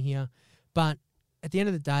right thing here, but at the end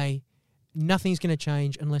of the day, nothing's going to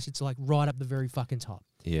change unless it's like right up the very fucking top.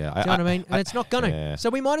 Yeah. Do you know what I mean? And it's not going to. Yeah. So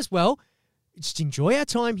we might as well just enjoy our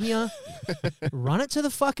time here, run it to the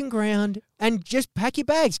fucking ground, and just pack your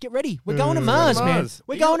bags. Get ready. We're going to Mars, man.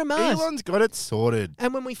 We're going to Mars. Elon's got it sorted.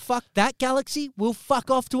 And when we fuck that galaxy, we'll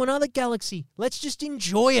fuck off to another galaxy. Let's just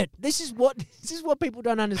enjoy it. This is what people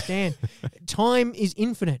don't understand. Time is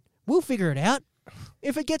infinite. We'll figure it out.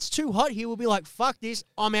 If it gets too hot here, we'll be like, fuck this,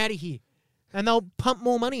 I'm out of here. And they'll pump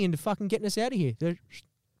more money into fucking getting us out of here. The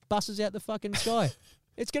buses out the fucking sky.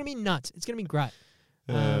 It's going to be nuts. It's going to be great.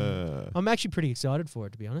 I'm actually pretty excited for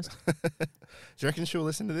it, to be honest. Do you reckon she'll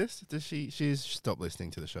listen to this? Does she's stopped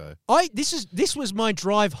listening to the show? This was my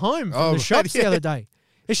drive home from the shops the other day.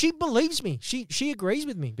 And she believes me. She agrees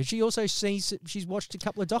with me, but she also sees she's watched a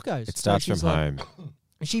couple of docos. It starts from home.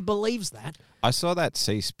 She believes that. I saw that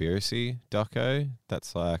Seaspiracy doco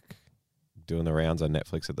that's like doing the rounds on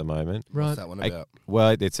Netflix at the moment. Right. What's that one about?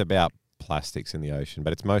 Well, it's about plastics in the ocean,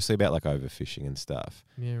 but it's mostly about like overfishing and stuff.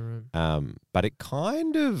 Yeah, right. But it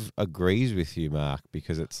kind of agrees with you, Mark,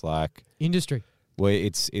 because it's like industry. Well,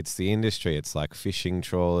 it's the industry. It's like fishing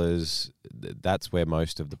trawlers. That's where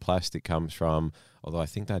most of the plastic comes from. Although I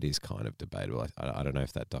think that is kind of debatable. I don't know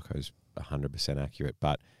if that doco is 100% accurate,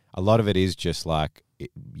 but a lot of it is just like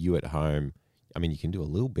you at home. I mean, you can do a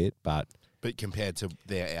little bit, but compared to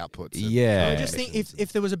their outputs, yeah. I just think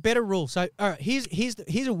if there was a better rule. So, all right,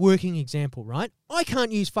 here's a working example, right? I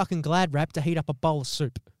can't use fucking Glad Wrap to heat up a bowl of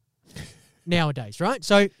soup nowadays, right?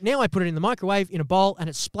 So now I put it in the microwave in a bowl, and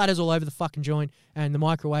it splatters all over the fucking joint, and the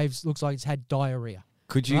microwave looks like it's had diarrhea.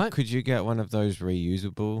 Could you get one of those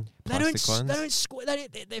reusable plastic ones? They don't square.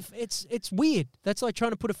 It's weird. That's like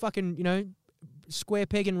trying to put a fucking square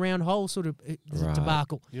peg in round hole sort of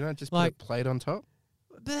debacle. You don't just put a plate on top.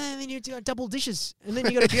 But then you do double dishes, and then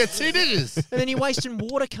you got to get 2 dishes, and then you're wasting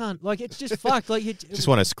water, cunt. Like it's just fucked. Like you just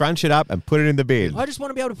want to scrunch it up and put it in the bin. I just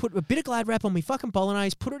want to be able to put a bit of Glad Wrap on me fucking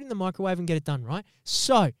bolognese, put it in the microwave, and get it done. Right.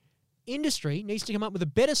 So, industry needs to come up with a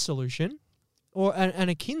better solution, or an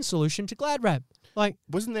akin solution to Glad Wrap. Like,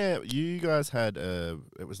 wasn't there? You guys had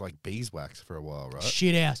it was like beeswax for a while, right?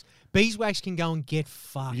 Shit house. Beeswax can go and get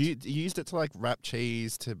fucked. You used it to like wrap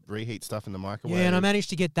cheese to reheat stuff in the microwave. Yeah, and I managed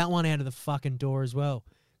to get that one out of the fucking door as well.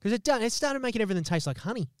 Because it started making everything taste like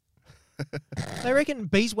honey. They reckon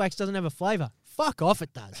beeswax doesn't have a flavour. Fuck off,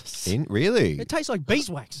 it does. Really? It tastes like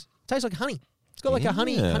beeswax. It tastes like honey. It's got like a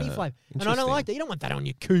honey flavour. And I don't like that. You don't want that on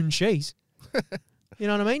your coon cheese. You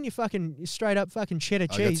know what I mean? You straight up fucking cheddar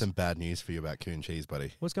cheese. I got some bad news for you about coon cheese,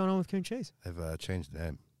 buddy. What's going on with coon cheese? They've changed the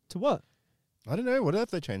name. To what? I don't know. What have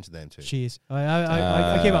they changed the name to? Cheers.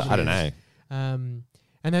 I keep up with I don't know.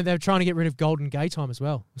 And then they're trying to get rid of Golden Gay Time as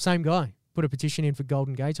well. Same guy. Put a petition in for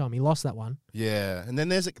Golden Gay Time. He lost that one. Yeah, and then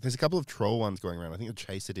there's a couple of troll ones going around. I think the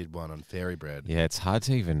Chaser did one on Fairy Bread. Yeah, it's hard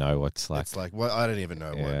to even know what's like. It's like, I don't even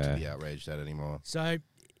know what to be outraged at anymore. So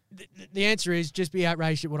the answer is just be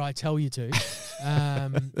outraged at what I tell you to.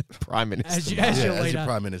 Prime Minister. As your leader. As your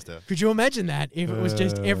Prime Minister. Could you imagine that if it was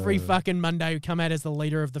just every fucking Monday come out as the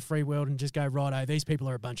leader of the free world and just go, righto, these people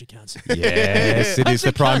are a bunch of cunts. Yes, it is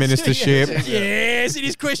the Prime Ministership. Yes, it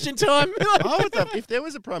is question time. If there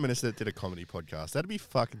was a Prime Minister that did a comedy podcast, that'd be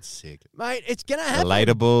fucking sick. Mate, it's going to happen.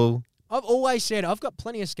 Relatable. I've always said, I've got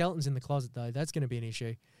plenty of skeletons in the closet, though. That's going to be an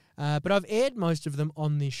issue. But I've aired most of them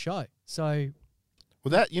on this show. So...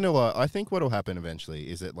 Well, you know what? I think what'll happen eventually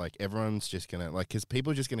is that, like, everyone's just going to, like, because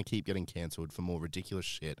people are just going to keep getting cancelled for more ridiculous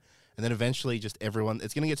shit. And then eventually just everyone,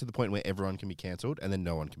 it's going to get to the point where everyone can be cancelled and then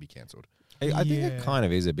no one can be cancelled. I think it kind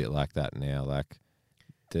of is a bit like that now. Like,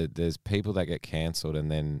 there's people that get cancelled and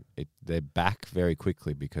then they're back very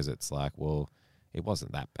quickly because it's like, well, it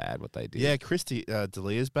wasn't that bad what they did. Yeah, Christy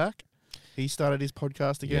D'Elia's back. He started his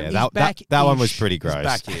podcast again. Yeah, that one was pretty gross. He's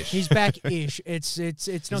back-ish. He's back-ish.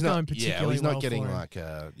 It's not going particularly well. He's not getting for him. like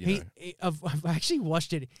I've actually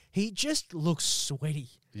watched it. He just looks sweaty.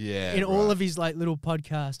 Yeah. In all of his like little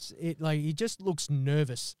podcasts, he just looks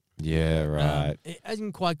nervous. Yeah, right. It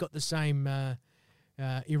hasn't quite got the same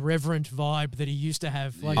irreverent vibe that he used to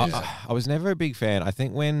have. Like I was never a big fan. I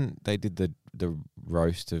think when they did the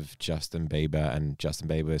roast of Justin Bieber and Justin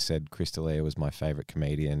Bieber said Chris D'Elia was my favorite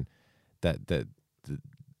comedian.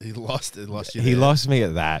 He lost you. He lost me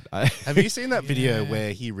at that. Have you seen that video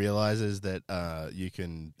where he realizes that you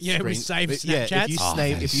can we save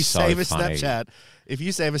Snapchats? If you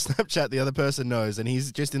save a Snapchat, the other person knows, and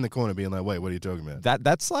he's just in the corner being like, "Wait, what are you talking about?"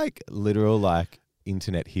 That's like literal like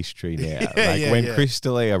internet history now. When Chris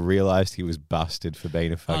D'Elia realized he was busted for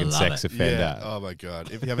being a fucking sex offender. Yeah. Oh my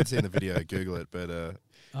god! If you haven't seen the video, Google it. But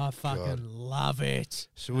I fucking love it.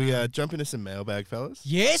 Should we jump into some mailbag, fellas?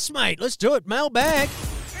 Yes, mate. Let's do it. Mailbag.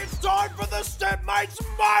 It's time for the Stepmates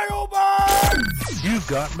mailbag. You've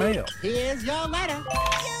got mail. Here's your letter.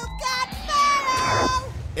 You've got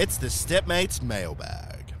mail! It's the Stepmates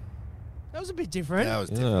mailbag. That was a bit different. That was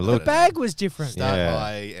Yeah, different. look- The bag was different. Start Yeah.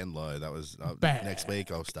 high and low. That was Bag. next week.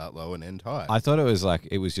 I'll start low and end high. I thought it was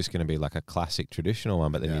just going to be like a classic traditional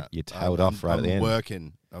one, but then Yeah. you tailed I'm- off right at the I'm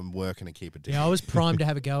end. I'm working to keep it Yeah, different. I was primed to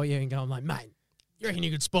have a go at you and go, I'm like, mate, you reckon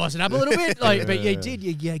you could spice it up a little bit? Like, but you did.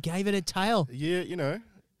 You gave it a tail. Yeah, you know,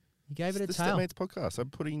 You gave it a it's the tail. Stepmates podcast. I'm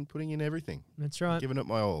putting in everything, That's right. giving it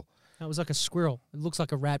my all. That was like a squirrel. It looks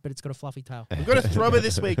like a rat, but it's got a fluffy tail. We've got a throbber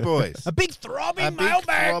this week, boys. A big throbbing A big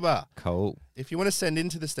mailbag. throbber. Cool. If you want to send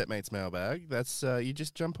into the Stepmates mailbag, that's you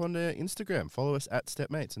just jump onto Instagram, follow us at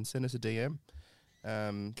Stepmates, and send us a DM.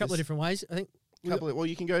 Couple of different ways, I think. Well,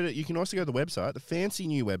 you can also go to the website, the fancy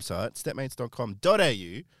new website,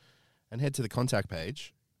 stepmates.com.au, and head to the contact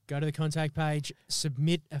page. Go to the contact page,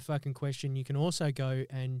 submit a fucking question. You can also go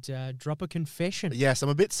and drop a confession. Yes, I'm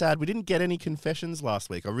a bit sad we didn't get any confessions last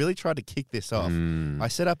week. I really tried to kick this off. I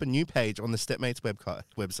set up a new page on the Stepmates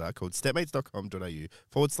website called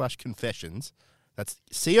stepmates.com.au/confessions. That's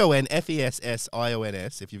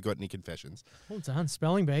CONFESSIONS if you've got any confessions. Well done,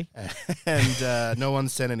 spelling bee. And no one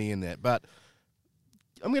sent any in there. But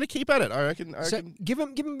I'm going to keep at it. I reckon. So give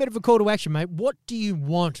him a bit of a call to action, mate. What do you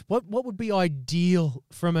want? What would be ideal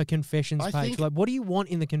from a confessions I page? think Like, what do you want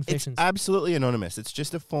in the It's confessions? absolutely anonymous. It's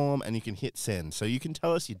just a form and you can hit send. So you can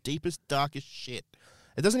tell us your deepest, darkest shit.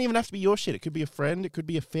 It doesn't even have to be your shit. It could be a friend. It could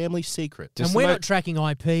be a family secret. And we're not tracking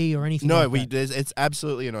IP or anything. No, like that. it's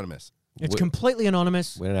absolutely anonymous. It's we- completely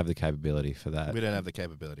anonymous. We don't have the capability for that. We don't have the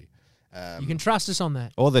capability. You can trust us on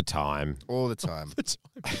that. All the time. All the time.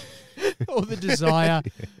 Or the desire,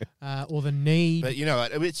 or the need. But you know,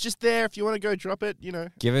 it's just there if you want to go drop it, you know.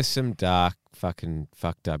 Give us some dark, fucking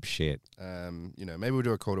fucked up shit. You know, maybe we'll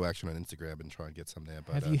do a call to action on Instagram and try and get some there.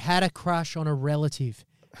 But Have you had a crush on a relative?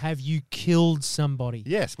 Have you killed somebody?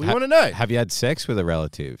 yes, we want to know. Have you had sex with a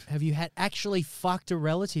relative? Have you actually fucked a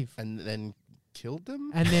relative And then killed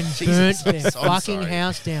them? and then Jesus, burnt their I'm fucking sorry.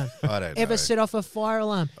 house down? I don't know. Ever set off a fire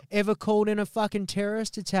alarm? Ever called in a fucking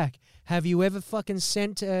terrorist attack? Have you ever fucking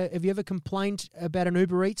have you ever complained about an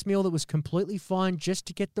Uber Eats meal that was completely fine just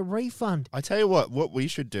to get the refund? I tell you what we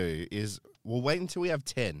should do is we'll wait until we have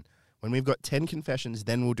 10. When we've got 10 confessions,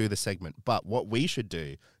 then we'll do the segment. But what we should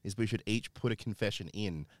do is we should each put a confession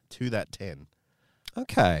in to that 10.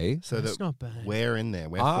 Okay. So That's that not bad. we're in there.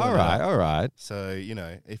 We're All filling it right, up. all right. So, you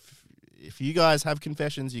know, if you guys have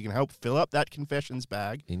confessions, you can help fill up that confessions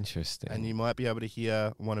bag Interesting. and you might be able to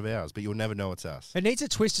hear one of ours, but you'll never know it's us. It needs a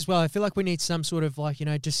twist as well. I feel like we need some sort of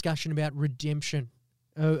discussion about redemption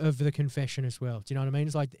of the confession as well. Do you know what I mean?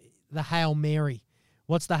 It's like the Hail Mary.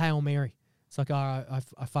 What's the Hail Mary? It's like, I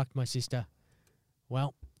fucked my sister.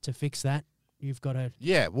 Well, to fix that, you've got to.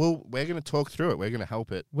 Yeah, well, we're going to talk through it. We're going to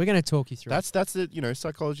help it. We're going to talk you through. That's the,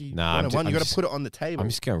 psychology Nah, I'm 101. ju- You I'm got to just- put it on the table. I'm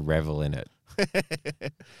just going to revel in it.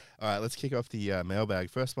 All right, let's kick off the mailbag.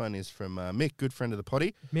 First one is from Mick, good friend of the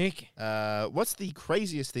potty. Mick. What's the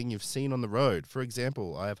craziest thing you've seen on the road? For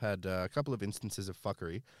example, I have had a couple of instances of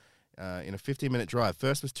fuckery in a 15-minute drive.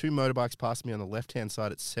 First was 2 motorbikes passed me on the left-hand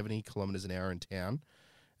side at 70 kilometers an hour in town.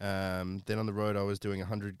 Then on the road, I was doing a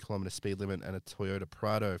 100-kilometer speed limit, and a Toyota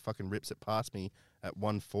Prado fucking rips it past me at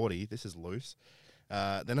 140. This is loose.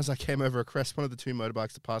 Then as I came over a crest, one of the 2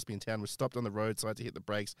 motorbikes that passed me in town was stopped on the road, so I had to hit the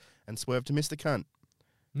brakes and swerve to miss the cunt.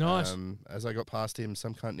 Nice. As I got past him,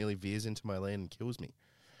 some cunt nearly veers into my lane and kills me.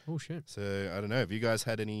 Oh, shit. So, I don't know. Have you guys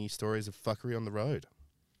had any stories of fuckery on the road?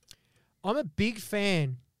 I'm a big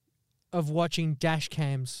fan of watching dash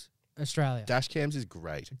cams Australia. Dash cams is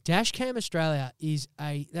great. Dashcam Australia is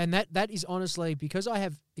and that is honestly, because I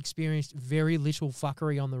have experienced very little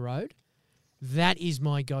fuckery on the road, that is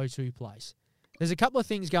my go-to place. There's a couple of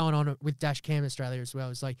things going on with Dashcam Australia as well.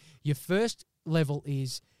 It's like your first level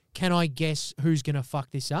is, can I guess who's going to fuck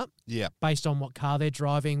this up Yeah. based on what car they're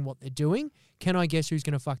driving, what they're doing? Can I guess who's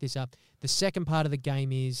going to fuck this up? The second part of the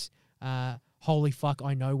game is, holy fuck,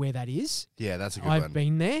 I know where that is. Yeah, that's a good I've one.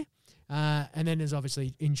 been there. And then there's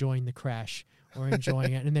obviously enjoying the crash or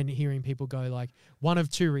enjoying it. And then hearing people go like one of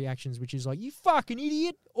two reactions, which is like, you fucking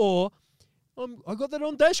idiot. Or I got that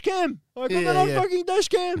on dash cam. I got that on fucking dash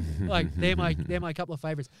cam. Like they're my couple of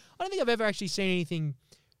favorites. I don't think I've ever actually seen anything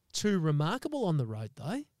too remarkable on the road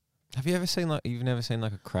though. Have you ever seen you've never seen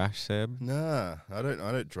like a crash, Seb? Nah, I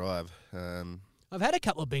don't drive. I've had a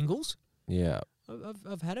couple of bingles. Yeah.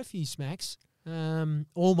 I've had a few smacks.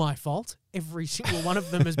 All my fault. Every single one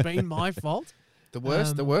of them has been my fault. The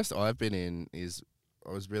worst I've been in is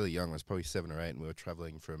I was really young. I was probably 7 or 8, and we were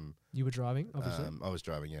traveling from. You were driving, obviously. I was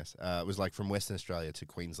driving. Yes, it was like from Western Australia to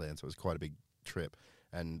Queensland, so it was quite a big trip.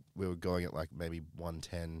 And we were going at like maybe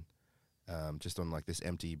 110 just on like this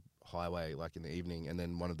empty highway, like in the evening, and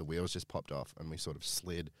then one of the wheels just popped off, and we sort of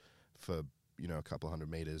slid for a couple of 100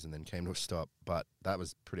 meters, and then came to a stop. But that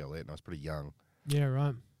was pretty lit, and I was pretty young. Yeah,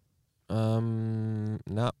 right.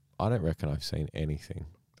 No, I don't reckon I've seen anything.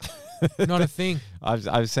 Not a thing.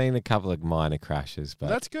 I've seen a couple of minor crashes, but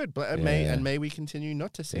That's good. But may we continue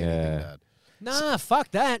not to see anything bad. Nah,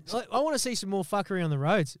 fuck that. I want to see some more fuckery on the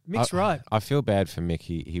roads. Mick's right. I feel bad for Mick.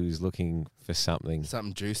 He was looking for something.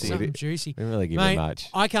 Something juicy. Something juicy. We didn't really give Mate, him much.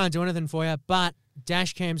 I can't do anything for you, but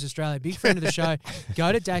Dashcams Australia, big friend of the show.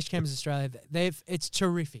 Go to Dashcams Australia. It's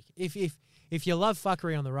terrific. If you love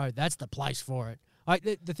fuckery on the road, that's the place for it.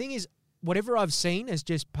 The thing is, whatever I've seen has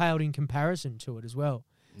just paled in comparison to it as well.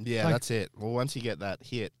 Yeah, Like- that's it. Well, once you get that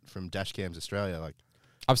hit from Dashcams Australia, like,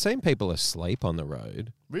 I've seen people asleep on the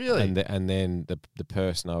road. really? And then the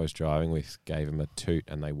person I was driving with gave him a toot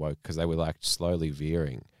and they woke because they were like slowly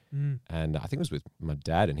veering. And I think it was with my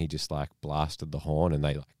dad and he just like blasted the horn and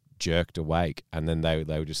they like jerked awake and then they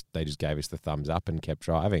just gave us the thumbs up and kept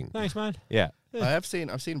driving. Thanks, man. Yeah. I've seen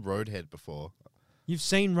Roadhead before. You've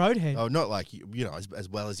seen Roadhead. Oh, not like as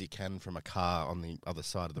well as you can from a car on the other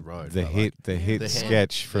side of the road. The but hit the head.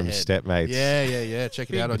 sketch from The head. Stepmates. Yeah. Check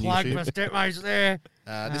it Big out on plug YouTube. for stepmates there.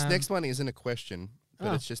 This next one isn't a question, but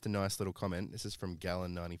Oh. it's just a nice little comment. This is from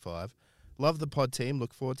Gallon95. Love the pod team.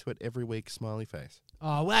 Look forward to it every week. Smiley face.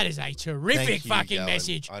 Oh, well, that is a terrific Thank you, fucking Gallon.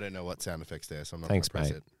 message. I don't know what sound effects there, so I'm not Thanks, going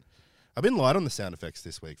to press mate. it. I've been light on the sound effects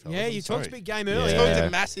this week, fellas. Yeah, I'm you talked a sorry. big game Yeah. earlier. Talked a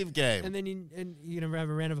massive game. And then you're going to have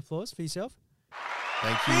a round of applause for yourself.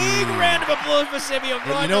 Thank you. Big round of applause for Semi.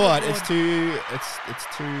 You know what? It's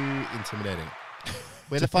too intimidating.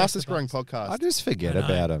 We're the fastest growing podcast. I just forget I know.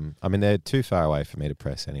 about them. I mean, they're too far away for me to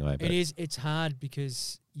press anyway. But It's hard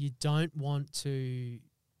because you don't want to,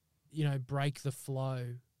 break the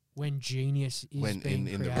flow when genius is when being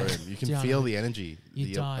in the created. room, you can Do you know feel what the energy, You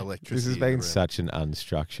the don't. electricity. this has in the been room. such an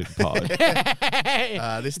unstructured pod.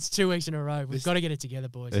 I mean? This It's 2 weeks in a row. We've this- got to get it together,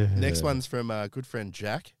 boys. next one's from good friend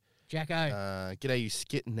Jack. Jacko. G'day, you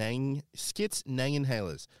skits, nang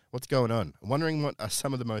inhalers. What's going on? I'm wondering what are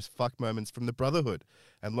some of the most fuck moments from the Brotherhood.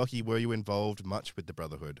 And Lockie, were you involved much with the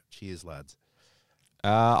Brotherhood? Cheers, lads.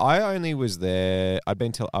 I only was there. I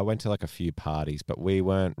went to like a few parties, but we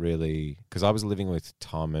weren't really because I was living with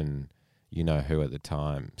Tom and you know who at the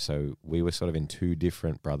time. So we were sort of in two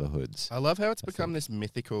different brotherhoods. I love how it's become this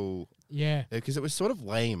mythical, yeah. because it was sort of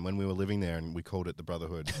lame when we were living there and we called it the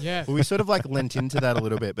Brotherhood. Yeah. But we sort of like lent into that a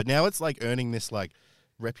little bit, but now it's like earning this like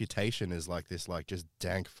reputation as like this like just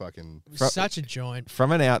dank fucking It was such a joint.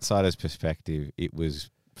 From an outsider's perspective, it was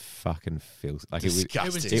fucking filthy. Like disgusting.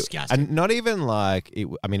 It was disgusting. and not even like it.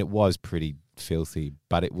 I mean, it was pretty filthy,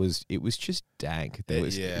 but it was just dank.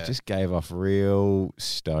 It just gave off real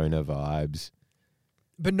stoner vibes.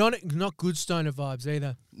 But not good stoner vibes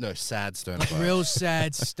either. No, sad stone. Like real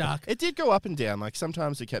sad, stuck. It did go up and down. Like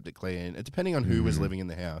sometimes we kept it clean, depending on who was living in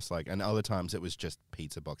the house. Like, and other times it was just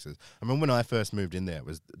pizza boxes. I remember when I first moved in there, it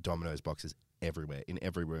was Domino's boxes everywhere in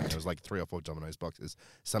every room. There was like 3 or 4 Domino's boxes.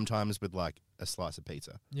 Sometimes with like a slice of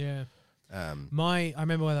pizza. Yeah. I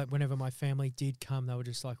remember whenever my family did come, they were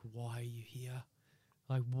just like, "Why are you here?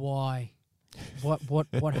 Like, why? What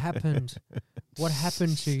happened? What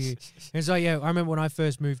happened to you?" And it's like, yeah, I remember when I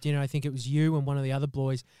first moved in, I think it was you and one of the other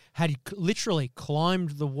boys had literally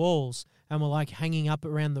climbed the walls and were like hanging up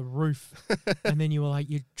around the roof. And then you were like,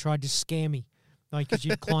 you tried to scare me. Like, because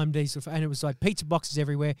you climbed these, and it was like pizza boxes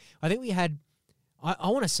everywhere. I think we had, I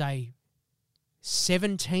want to say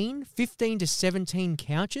 15 to 17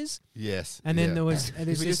 couches. Yes. And then there was, we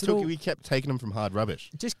there's this just little, we kept taking them from hard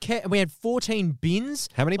rubbish. we had 14 bins.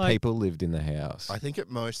 How many Like- people lived in the house? I think at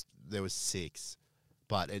most there was 6,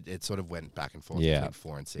 but it sort of went back and forth Yeah. between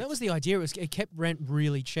 4 and 6. That was the idea. It kept rent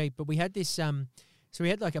really cheap, but we had this. So we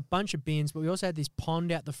had like a bunch of bins, but we also had this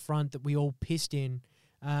pond out the front that we all pissed in,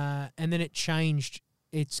 and then it changed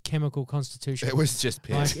its chemical constitution. It was just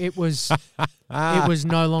piss. like it was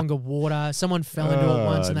no longer water. Someone fell into it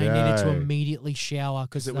once, and they needed to no. immediately shower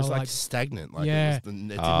because Because it was like stagnant. Like Yeah. it was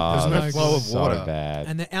there Oh, was no no flow of so water. bad.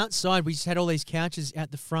 And then outside, we just had all these couches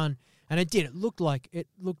out the front, and it looked like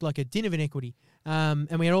a din of inequity. And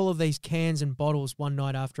we had all of these cans and bottles one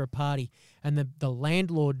night after a party, and the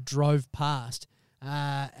landlord drove past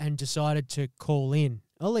and decided to call in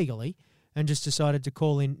illegally and just decided to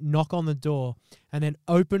call in, knock on the door, and then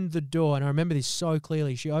opened the door. And I remember this so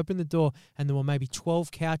clearly. She opened the door, and there were maybe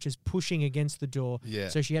 12 couches pushing against the door. Yeah.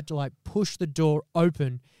 So she had to like push the door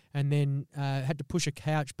open, and then had to push a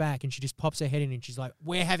couch back. And she just pops her head in, and she's like,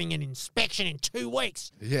 "We're having an inspection in 2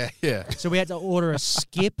 weeks." Yeah, yeah. So we had to order a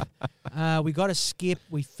skip. We got a skip.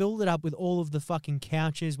 We filled it up with all of the fucking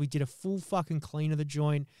couches. We did a full fucking clean of the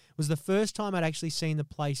joint. It was the first time I'd actually seen the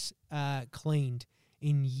place cleaned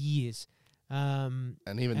in years. And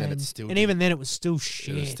even then, it's still. And even then, it was still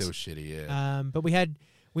shit. It was still shitty, yeah. But we had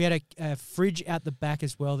a fridge out the back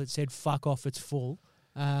as well that said "fuck off, it's full,"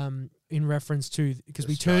 in reference to because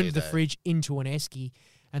we Australia turned the Day. fridge into an esky,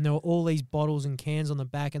 and there were all these bottles and cans on the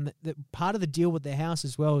back. And the part of the deal with the house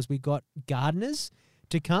as well is we got gardeners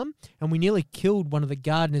to come, and we nearly killed one of the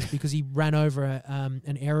gardeners because he ran over an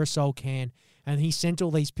aerosol can, and he sent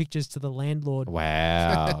all these pictures to the landlord,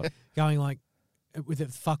 Wow. going like, with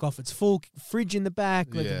it, "fuck off, it's full," fridge in the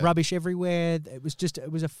back, like Yeah. rubbish everywhere. It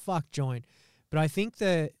was a fuck joint. But I think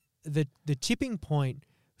the tipping point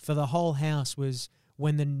for the whole house was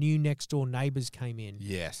when the new next door neighbours came in.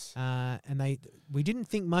 Yes. And we didn't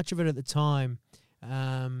think much of it at the time,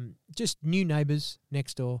 just new neighbours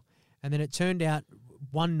next door. And then it turned out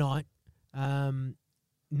one night,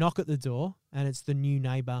 knock at the door, and it's the new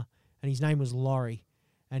neighbour, and his name was Laurie,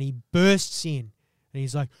 and he bursts in, and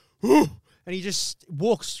he's like, "Ooh!" And he just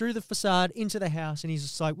walks through the facade into the house, and he's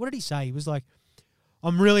just like, what did he say? He was like,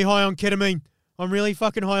 "I'm really high on ketamine. I'm really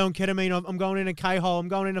fucking high on ketamine. I'm going in a K-hole. I'm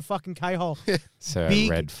going in a fucking K-hole." So Big-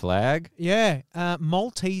 red flag. Yeah.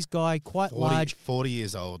 Maltese guy, quite 40, large, 40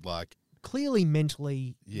 years old, like, clearly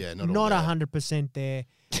mentally yeah, not not all there. 100% there.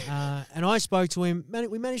 And I spoke to him.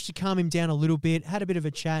 We managed to calm him down a little bit, had a bit of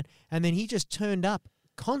a chat, and then he just turned up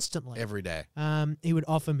constantly. Every day. He would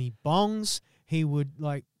offer me bongs. He would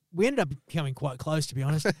we ended up becoming quite close, to be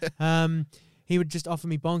honest. He would just offer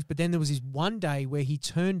me bongs. But then there was this one day where he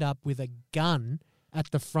turned up with a gun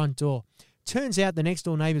at the front door. Turns out the next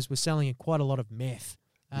door neighbours were selling quite a lot of meth.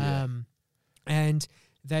 Yeah. And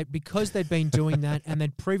that because they'd been doing that and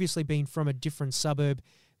they'd previously been from a different suburb,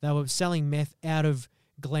 they were selling meth out of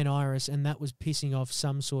Glen Iris, and that was pissing off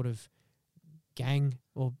some sort of gang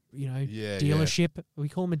or, Yeah, dealership. We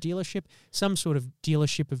call them a dealership. Some sort of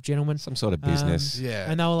dealership of gentlemen. Some sort of business. Yeah.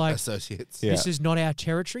 And they were like, associates. Yeah. "This is not our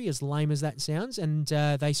territory," as lame as that sounds. And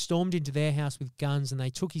they stormed into their house with guns, and they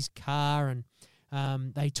took his car,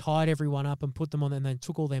 and they tied everyone up and put them on, and they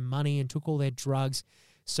took all their money and took all their drugs.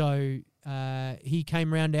 So he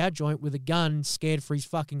came round our joint with a gun, scared for his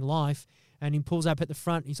fucking life, and he pulls up at the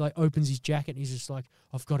front. He's like, opens his jacket, and he's just like,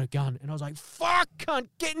 "I've got a gun." And I was like, "Fuck, cunt,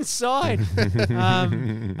 get inside."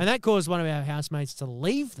 And that caused one of our housemates to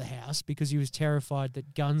leave the house because he was terrified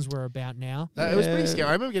that guns were about now. It was pretty scary.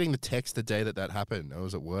 I remember getting the text the day that happened. I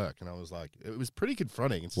was at work, and I was like, it was pretty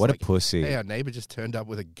confronting. It's just What a like, pussy. hey, our neighbor just turned up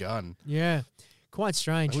with a gun. Yeah, quite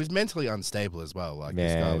strange. He was mentally unstable as well. Like,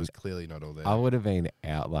 this guy Man, was clearly not all there. I would have been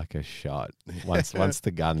out like a shot once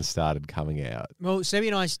the gun started coming out. Well, Sebi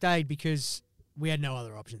and I stayed because we had no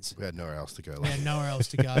other options. We had nowhere else to go. We had nowhere else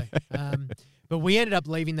to go. But we ended up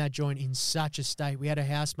leaving that joint in such a state. We had a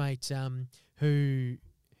housemate who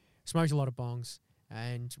smoked a lot of bongs,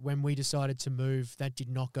 and when we decided to move, that did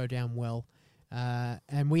not go down well.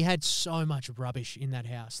 And we had so much rubbish in that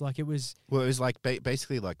house. Like it was, Well, it was like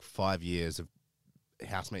basically like 5 years of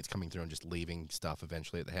housemates coming through and just leaving stuff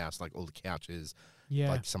eventually at the house, like all the couches, yeah.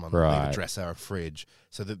 like someone leave Right. a dresser, a fridge.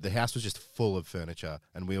 So the house was just full of furniture,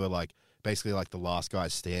 and we were like basically like the last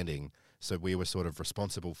guys standing. So we were sort of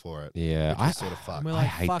responsible for it. Yeah, which was sort of and fucked. we're I like,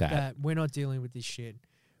 hate fuck that. that. We're not dealing with this shit.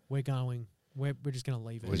 We're going. We're just going to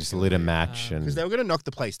leave it. We just lit a match Um, Because and they were going to knock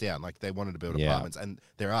the place down. Like they wanted to build Yeah. apartments, and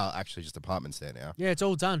there are actually just apartments there now. Yeah, it's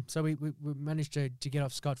all done. So we managed to get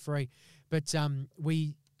off scot-free. But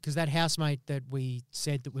because that housemate that we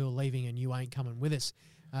said that we were leaving and you ain't coming with us,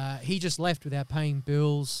 he just left without paying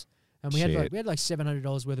bills. And we had Shit. like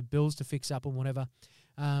 $700 worth of bills to fix up and whatever.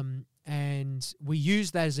 And we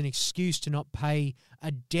used that as an excuse to not pay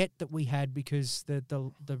a debt that we had because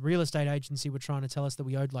the real estate agency were trying to tell us that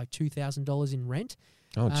we owed like $2,000 in rent.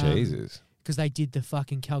 oh Jesus. Because they did the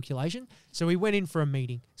fucking calculation. So we went in for a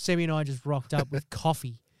meeting. Sebi and I just rocked up with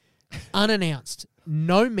coffee, unannounced,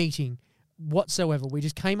 no meeting whatsoever. We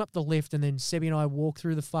just came up the lift, and then Sebi and I walked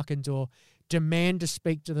through the fucking door, demand to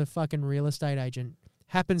speak to the fucking real estate agent.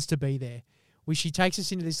 Happens to be there. She takes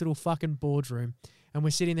us into this little fucking boardroom, and we're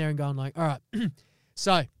sitting there and going like, all right,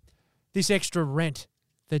 so this extra rent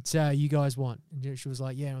that you guys want. And she was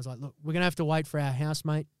like, yeah. And I was like, look, we're going to have to wait for our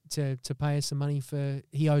housemate to pay us some money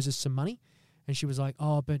he owes us some money. And she was like,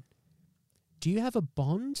 oh, but do you have a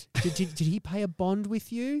bond? Did he pay a bond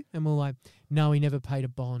with you? And we're like, no, he never paid a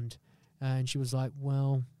bond. And she was like,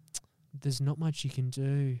 well, there's not much you can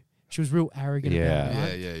do. She was real arrogant about it,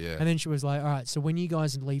 right? Yeah. And then she was like, all right, so when you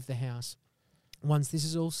guys leave the house, once this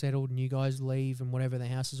is all settled and you guys leave and whatever, the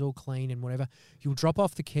house is all clean and whatever, you'll drop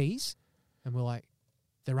off the keys. And we're like,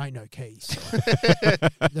 there ain't no keys.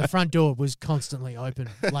 The front door was constantly open.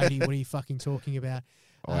 Lady, what are you fucking talking about?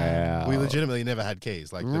 Wow. We legitimately never had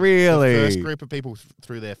keys. Like Really? the first group of people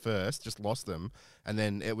through there first just lost them, and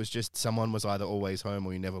then it was just someone was either always home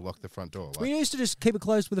or you never locked the front door. Like, We used to just keep it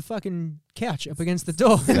closed with a fucking couch up against the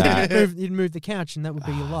door. That- You'd move the couch and that would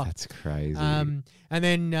be your lock. That's crazy. And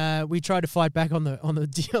then we tried to fight back on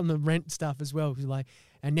the rent stuff as well. Like,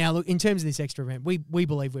 and now look, in terms of this extra rent, we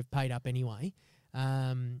believe we've paid up anyway.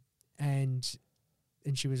 And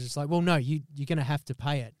she was just like, well, no, you're going to have to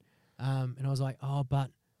pay it. And I was like, oh, but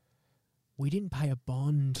we didn't pay a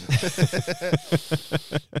bond.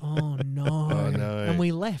 Oh, no. Oh, no. And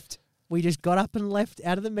we left. We just got up and left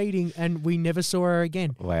out of the meeting and we never saw her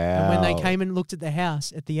again. wow. And when they came and looked at the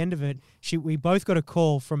house at the end of it, we both got a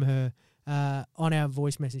call from her on our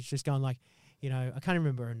voice message just going like, you know, I can't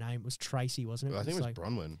remember her name. It was Tracy, wasn't it? I think it was like,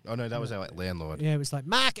 Bronwyn. Oh no, that was our landlord. yeah, it was like,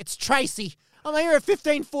 Mark, it's Tracy. I'm here at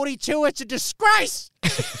 1542. It's a disgrace.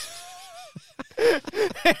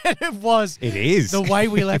 And it was. It is. The way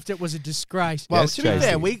we left it was a disgrace. Well, Yes, to be Tracy.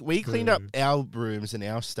 fair, we cleaned up our rooms and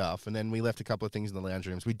our stuff, and then we left a couple of things in the lounge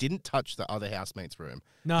rooms. We didn't touch the other housemate's room.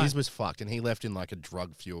 No. His was fucked, and he left in like a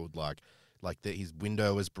drug-fueled, his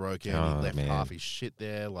window was broken. Oh, he left man. half his shit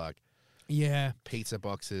there, like Yeah. pizza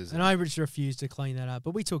boxes. And I just refused to clean that up.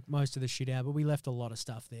 But we took most of the shit out, but we left a lot of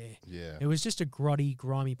stuff there. yeah. It was just a grotty,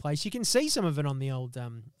 grimy place. You can see some of it on the old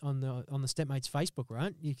on the Stepmates Facebook,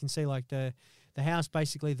 right? You can see like the house,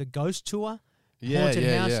 basically the ghost tour,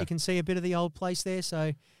 haunted house. You can see a bit of the old place there.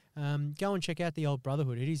 So go and check out the old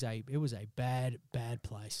Brotherhood. It was a bad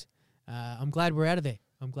place. I'm glad we're out of there.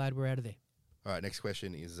 All right, next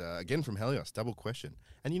question is again from Helios, double question.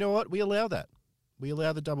 And you know what? We allow that. We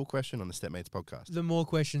allow the double question on the Stepmates podcast. The more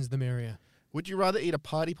questions, the merrier. Would you rather eat a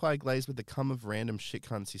party pie glazed with the cum of random shit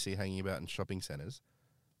cunts you see hanging about in shopping centres,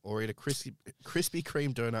 or eat a Krispy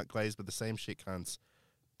Kreme donut glazed with the same shit cunts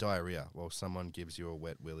diarrhea while someone gives you a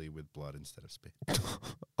wet willy with blood instead of spit?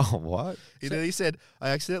 Oh, what? He said, I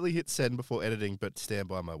accidentally hit send before editing, but stand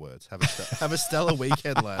by my words. Have a stellar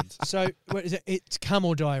weekend, lads. So what is it? It's cum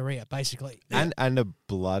or diarrhea, basically. And a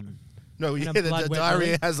blood. No, And yeah, a the blood wet diarrhea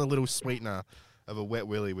willy? has a little sweetener of a wet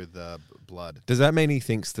willy with blood. Does that mean he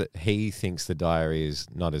thinks the diarrhea is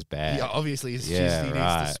not as bad? Yeah, obviously, it's Yeah, just, he needs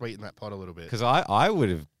right. to sweeten that pot a little bit. Because I would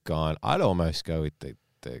have gone. I'd almost go with the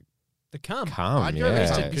The cum. cum. I'd go with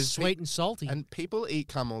Yeah. it It's 'cause sweet and salty. And people eat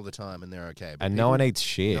cum all the time, and they're okay. But And no people- one eats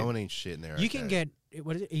shit. No one eats shit, and they're You okay. can get,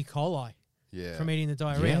 what is it, E. coli yeah, from eating the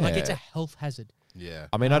diarrhea. Like, it's a Yeah. health hazard. yeah.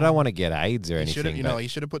 I mean, I don't want to get AIDS or He should anything. have, but he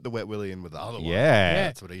should have put the wet willy in with the other one. Yeah.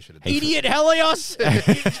 That's what he should have done. Idiot Helios!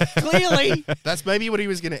 Clearly. That's maybe what he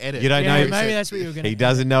was going to edit. You don't Yeah, know. maybe that's what you were going to He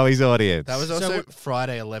doesn't know his audience. That was So also what-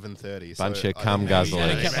 Friday 11:30. Bunch so of I cum think maybe-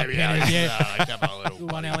 guzzlers. Yeah, kept my maybe pennies, Alex, yeah. come on, little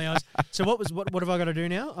One buddy. Helios. So what have I got to do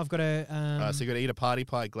now? I've got to... So you got to eat a party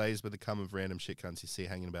pie glazed with the cum of random shit cunts you see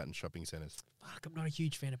hanging about in shopping centres. Fuck, I'm not a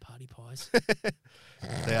huge fan of party pies.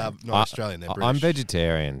 They are not Australian. They're British. I'm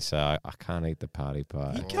vegetarian, so I can't eat the party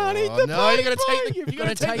pie. You can't eat Oh, the no, party you got to pie. take the You've you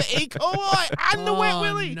got to gotta take the E. coli and the wet Oh,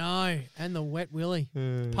 willy. no. And the wet willy.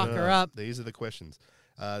 Pucker No, up. These are the questions.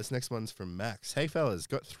 This next one's from Max. Hey fellas,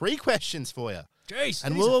 got 3 questions for you, Jeez.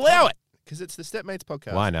 and these we'll are allow fun. it because it's the Stepmates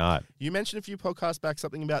podcast. Why not? You mentioned a few podcasts back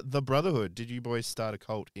something about the Brotherhood. Did you boys start a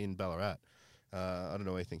cult in Ballarat? I don't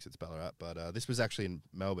know why he thinks it's Ballarat, but this was actually in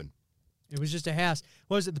Melbourne. It was just a house.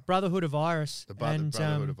 What was it? The Brotherhood of Iris. The and,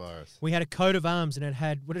 Brotherhood of Iris. we had a coat of arms, and it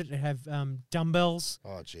had, what did it have? Dumbbells.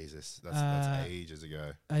 Oh Jesus, that's Uh, ages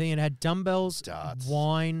ago. I think it had dumbbells, Darts.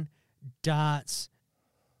 wine, darts,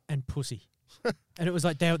 and pussy. And it was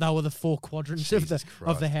like they were the 4 quadrants of Jesus the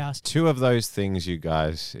Christ. house. 2 of those things you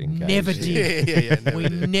guys engaged Never in. did. yeah. Never We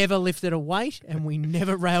did. never lifted a weight, and we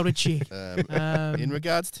never railed a chick. In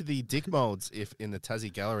regards to the dick molds, if in the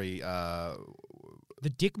Tassie Gallery, The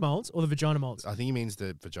dick molds or the vagina molds? I think he means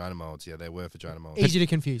the vagina molds. Yeah, they were vagina molds. Easy to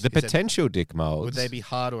confuse. The said- potential dick molds. Would they be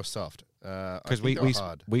hard or soft? Because we we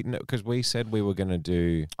hard. we said we were going to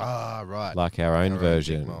do Ah, right. like our own Our dick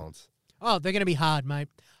version. molds. Oh, they're going to be hard, mate.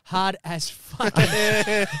 Hard as fuck.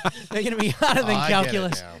 They're going to be harder than I get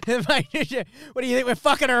it calculus. Mate, what do you think? We're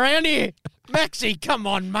fucking around here? Maxie, come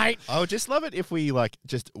on, mate. I would just love it if we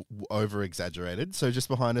just over exaggerated. So just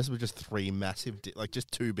behind us were just 3 massive,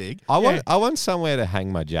 just too big. I want somewhere to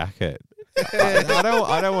hang my jacket. I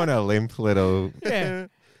don't want a limp little. Yeah.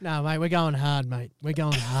 No, mate, we're going hard, mate. We're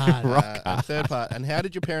going hard. And third part. And how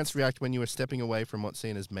did your parents react when you were stepping away from what's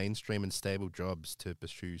seen as mainstream and stable jobs to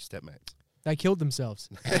pursue stepmates? They killed themselves,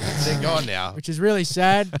 They're gone now. which is really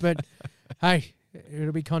sad. But hey,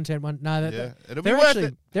 it'll be content one. No, Yeah, it'll be they're worth actually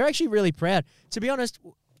it. they're actually really proud. To be honest,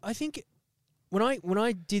 I think when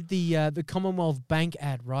I did the Commonwealth Bank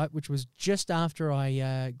ad, right, which was just after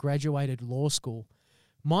I graduated law school,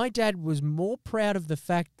 my dad was more proud of the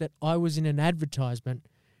fact that I was in an advertisement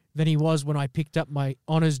than he was when I picked up my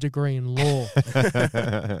honours degree in law.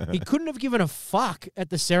 He couldn't have given a fuck at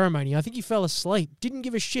the ceremony. I think he fell asleep. Didn't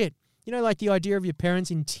give a shit. You know, like the idea of your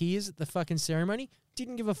parents in tears at the fucking ceremony?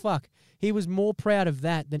 Didn't give a fuck. He was more proud of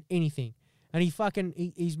that than anything. And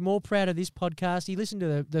he's more proud of this podcast. He listened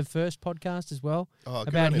to the first podcast as well Oh, good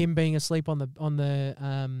about on him being asleep on the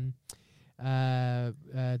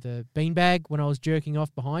beanbag when I was jerking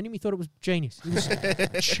off behind him. He thought it was genius. He was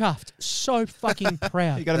chuffed, so fucking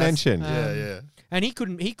proud. You got to mention. Yeah. And he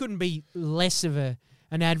couldn't be less of an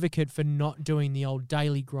advocate for not doing the old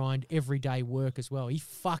daily grind, everyday work as well. He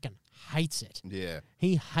fucking hates it. Yeah.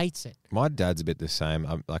 He hates it. My dad's a bit the same.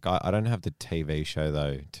 I don't have the TV show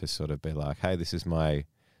though to sort of be like, hey, this is my.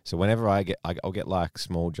 So whenever I'll get like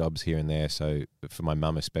small jobs here and there. So for my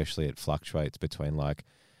mum especially, it fluctuates between like,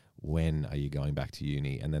 when are you going back to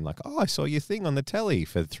uni? And then like, oh, I saw your thing on the telly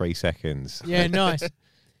for 3 seconds. Yeah, nice.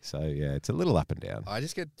 So yeah, it's a little up and down. I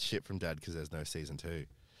just get shit from Dad because there's no season 2.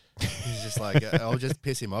 He's just like, I'll just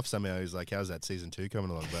piss him off somehow. He's like, how's that season 2 coming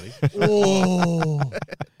along, buddy? Oh,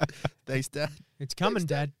 Thanks, Dad. it's coming,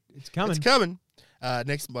 Dad. It's coming. It's coming.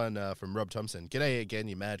 Next one from Rob Thompson. G'day again,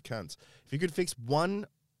 you mad cunts. If you could fix one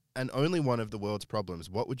and only one of the world's problems,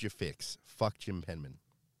 what would you fix? Fuck Jim Penman.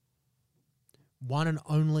 One and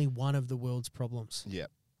only one of the world's problems. Yeah.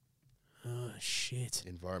 Oh shit.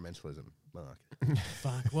 Environmentalism, Mark.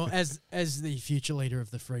 Fuck. Well, as the future leader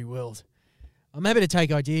of the free world, I'm happy to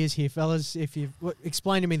take ideas here, fellas. If you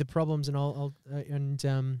explain to me the problems, and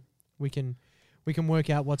we can work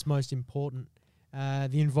out what's most important. The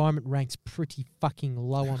environment ranks pretty fucking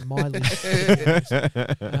low on my list.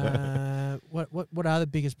 What are the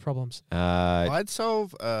biggest problems? I'd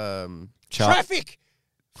solve Traffic.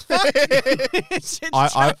 It's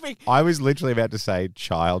traffic. I was literally about to say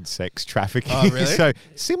child sex trafficking. Oh, really? So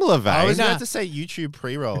similar vein. I was Nah. about to say YouTube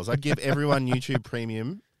pre-rolls. I'd give everyone YouTube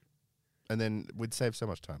Premium, and then we'd save so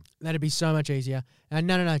much time. That'd be so much easier. And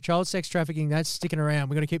no, child sex trafficking, that's sticking around.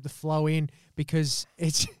 We've got to keep the flow in because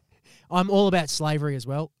it's. I'm all about slavery as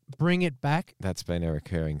well. Bring it back. That's been a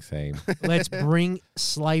recurring theme. Let's bring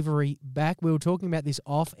slavery back. We were talking about this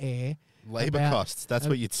off air. Labor About- costs. That's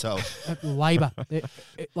what you'd solve. Labor.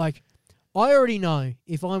 Like, I already know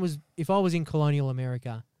if I was in colonial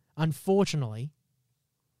America, unfortunately,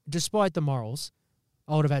 despite the morals,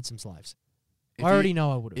 I would have had some slaves. If I already you-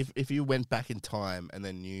 know I would have. If you went back in time and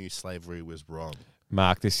then knew slavery was wrong,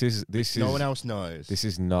 Mark, this is no one else knows. this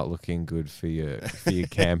is not looking good for your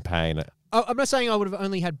campaign. I'm not saying I would have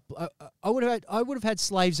only had. I would have had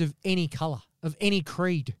slaves of any color, of any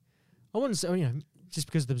creed. I wouldn't say just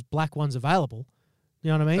because there's black ones available.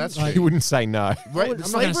 You know what I mean? That's Like, You wouldn't say no. Right, I'm not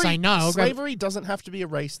gonna say no. I'll grab- Slavery doesn't have to be a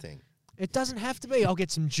race thing. it doesn't have to be. I'll get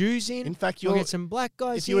some Jews in. In fact, I'll you're, get some black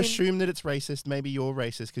guys if you in. assume that it's racist, maybe you're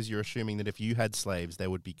racist because you're assuming that if you had slaves, there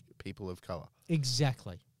would be people of color.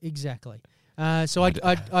 Exactly. So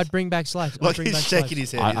I'd bring back slaves. I'd Look, bring he's back shaking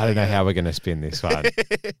slaves. his head. I don't know how we're going to spin this one.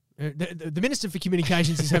 The Minister for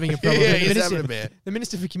Communications is having a problem. Yeah, the, he's Minister, having a bear. the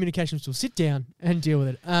Minister for Communications will sit down and deal with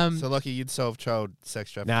it. So, Lucky, you'd solve child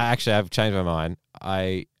sex trafficking. No, actually, I've changed my mind.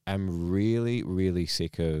 I am really, really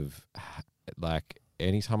sick of, like,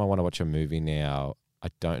 anytime I want to watch a movie now, I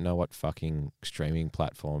don't know what fucking streaming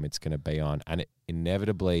platform it's going to be on. And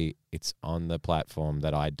inevitably, it's on the platform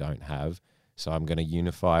that I don't have. So I'm going to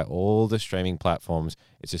unify all the streaming platforms.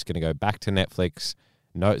 It's just going to go back to Netflix.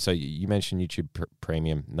 No, so you mentioned YouTube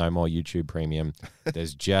Premium. No more YouTube Premium.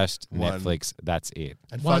 There's just One. Netflix. That's it.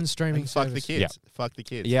 And One fuck, streaming and fuck the service. kids. Yeah. Fuck the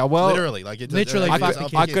kids. Yeah, well, literally, like it Literally, I fuck could, the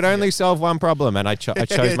kids. I could only solve one problem, and I chose my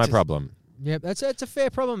Just- problem. Yeah, that's a fair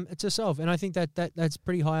problem to solve, and I think that's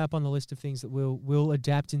pretty high up on the list of things that will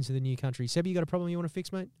adapt into the new country. Seb, you got a problem you want to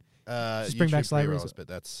fix, mate? Just bring back slavery as pre-rolls, but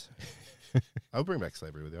that's. I'll bring back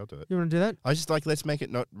slavery with you. I'll do it. You want to do that? I just like let's make it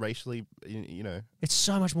not racially, It's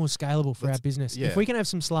so much more scalable for our business. yeah. If we can have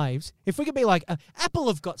some slaves, if we could be like, Apple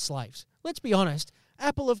have got slaves. Let's be honest.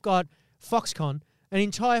 Apple have got Foxconn, an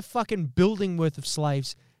entire fucking building worth of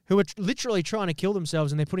slaves who are literally trying to kill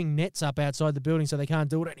themselves, and they're putting nets up outside the building so they can't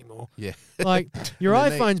do it anymore. Yeah. Like, your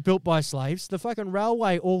And then iPhone's built by slaves. The fucking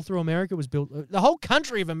railway all through America was built. The whole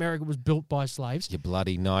country of America was built by slaves. Your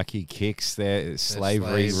bloody Nike kicks there,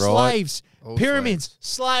 slavery, slaves. right? Slaves. All Pyramids.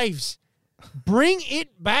 Slaves. Bring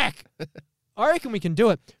it back. I reckon we can do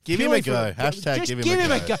it. Give him Purely a go. for- Hashtag just give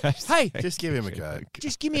him a go. Hey, Just give him a go.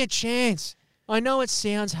 just give me a chance. I know it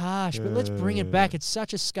sounds harsh, but let's bring it back. It's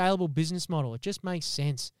such a scalable business model. It just makes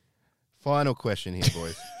sense. Final question here,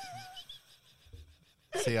 boys.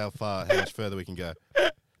 See how much further we can go.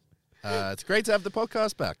 It's great to have the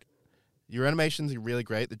podcast back. Your animations are really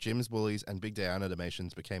great. The Jim's, Woolies, and Big Day Out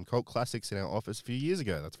animations became cult classics in our office a few years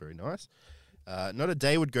ago. That's very nice. Not a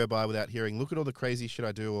day would go by without hearing, look at all the crazy shit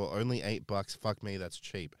I do, or only $8. Fuck me, that's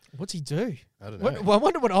cheap. What's he do? I don't know. I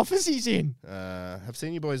wonder what office he's in. I've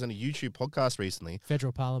seen you boys on a YouTube podcast recently,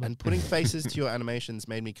 Federal Parliament. and putting faces to your animations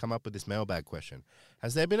made me come up with this mailbag question.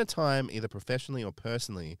 Has there been a time, either professionally or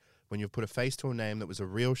personally, when you've put a face to a name that was a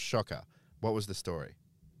real shocker? What was the story?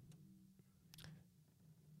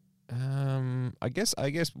 I guess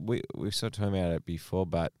we've sort of talked about it before,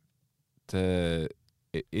 but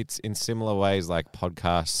it's in similar ways like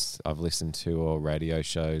podcasts I've listened to or radio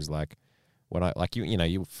shows. Like when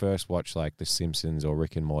you first watch like The Simpsons or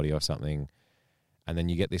Rick and Morty or something, and then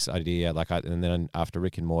you get this idea. And then after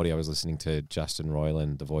Rick and Morty, I was listening to Justin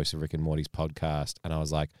Roiland, the voice of Rick and Morty's podcast, and I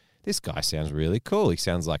was like, this guy sounds really cool. He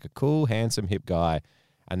sounds like a cool, handsome, hip guy.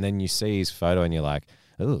 And then you see his photo and you're like,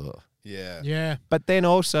 ugh. Yeah. yeah. But then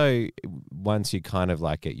also, once you kind of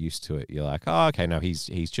like get used to it, you're like, oh, okay, no, he's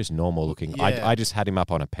just normal looking. Yeah. I just had him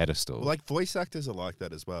up on a pedestal. Well, like voice actors are like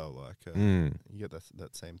that as well. Like Mm. you get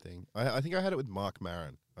that same thing. I think I had it with Mark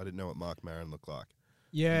Maron. I didn't know what Mark Maron looked like.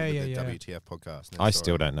 Yeah, with yeah, the yeah. WTF podcast. I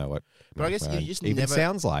still don't know what. But I guess you Mark just even never-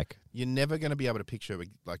 sounds like. You're never going to be able to picture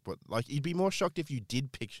you'd be more shocked if you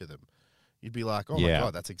did picture them. You'd be like, oh my Yeah.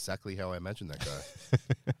 God, that's exactly how I imagined that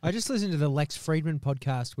guy. I just listened to the Lex Friedman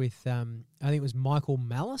podcast with I think it was Michael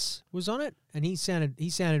Malice was on it, and he sounded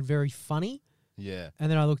very funny. Yeah.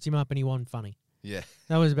 And then I looked him up, and he wasn't funny. Yeah.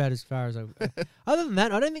 That was about as far as I. Other than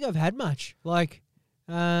that, I don't think I've had much. Like,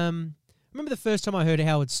 I remember the first time I heard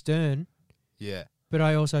Howard Stern, Yeah. but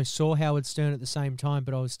I also saw Howard Stern at the same time.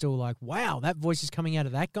 But I was still like, wow, that voice is coming out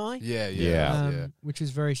of that guy. Yeah. Yeah. Yeah. Which is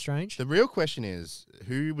very strange. The real question is,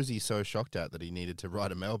 who was he so shocked at that he needed to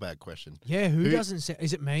write a mailbag question? Yeah, who Who- doesn't?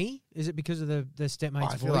 Is it me? Is it because of the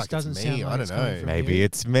stepmate's I feel voice like it's doesn't me. sound like I it's don't coming know. from Maybe you?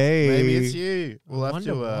 it's me. Maybe it's you. We'll have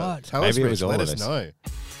wonder to what. tell Maybe us, it was Rich. Let all of us us. know.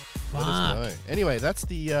 Let us know. Anyway, that's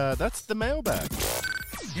the mailbag.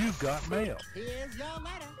 You've got mail. Here's your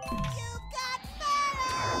letter. You've got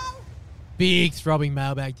mail. Big throbbing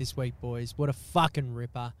mailbag this week, boys. What a fucking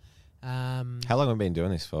ripper. How long have we been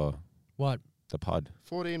doing this for? What? The pod?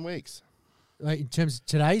 14 weeks. Like in terms of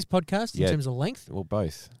today's podcast, in Yeah. terms of length? Well,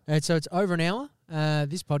 both. So it's over an hour,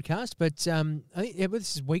 this podcast. But I think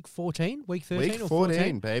this is week 14, week 13 Week or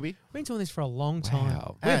 14, baby. We've been doing this for a long time.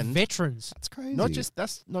 Wow. We're And- veterans. That's crazy.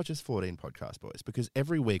 That's not just 14 podcast boys, because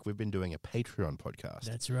every week we've been doing a Patreon podcast.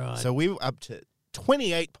 That's right. So we were up to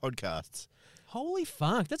 28 podcasts. Holy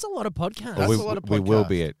fuck, that's a lot of podcasts. That's we, a lot of we will podcasts.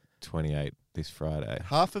 be at 28 this Friday.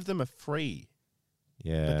 Half of them are free, but the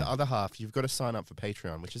Yeah. other half you've got to sign up for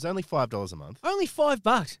Patreon, which is only $5 a month. Only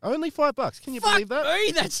 $5. Only $5. Can you Fuck believe that?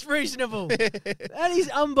 me, that's reasonable. That is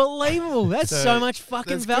unbelievable. That's so much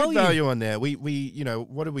fucking There's value. good value on there. We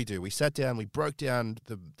what did we do? We sat down, we broke down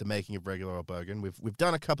the making of Regular Old Bogan. We've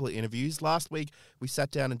done a couple of interviews. Last week we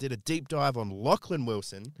sat down and did a deep dive on Lachlan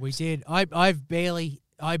Wilson. We did.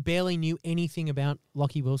 I barely knew anything about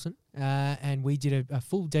Lockie Wilson, and we did a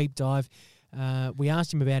full deep dive. We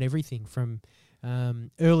asked him about everything from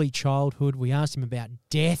early childhood. We asked him about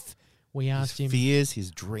death. We asked His him fears,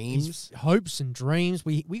 his dreams. his hopes and dreams.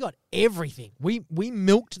 We got everything. We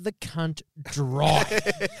milked the cunt dry.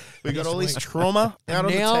 We got this all his week. trauma out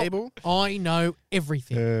on the Now table. I know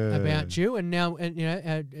everything about you, and now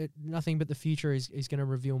nothing but the future is going to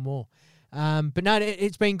reveal more. But no,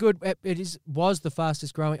 it's been good. It was the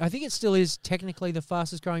fastest growing. I think it still is technically the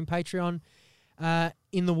fastest growing Patreon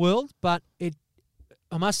in the world. But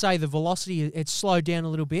I must say, the velocity it's slowed down a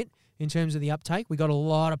little bit in terms of the uptake. We got a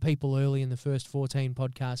lot of people early in the first 14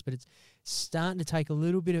 podcasts, but it's starting to take a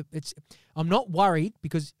little bit of. I'm not worried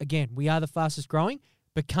because again, we are the fastest growing,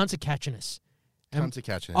 but cunts are catching us. Cunts are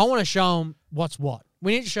catching. I want to show them what's what.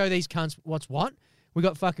 We need to show these cunts what's what. We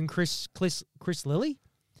got fucking Chris Lilly.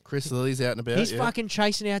 Chris Lilly's out and about. He's yeah. fucking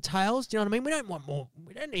chasing our tails. Do you know what I mean? We don't want more.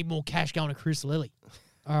 We don't need more cash going to Chris Lilly.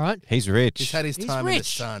 All right. He's rich. He's had his He's time in the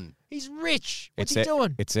rich. sun. He's rich. What's it's he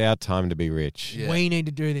doing? It's our time to be rich. Yeah. We need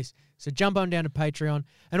to do this. So jump on down to Patreon.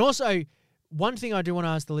 And also, one thing I do want to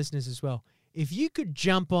ask the listeners as well, if you could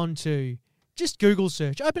jump onto just Google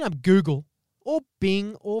search, open up Google or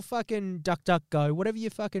Bing or fucking DuckDuckGo, whatever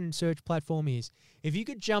your fucking search platform is, if you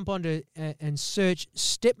could jump onto and search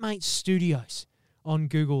Stepmate Studios on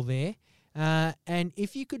Google there, and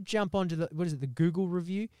if you could jump onto the Google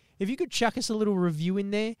review, if you could chuck us a little review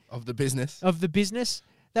in there Of the business.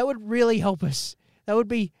 that would really help us. That would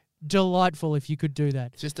be delightful if you could do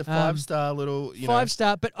that. Just a 5-star little,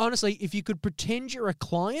 5-star, but honestly, if you could pretend you're a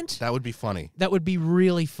client, that would be funny. that would be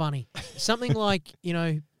really funny. Something like,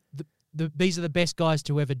 these are the best guys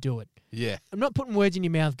to ever do it. Yeah. I'm not putting words in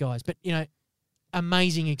your mouth, guys, but,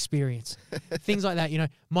 amazing experience. Things like that,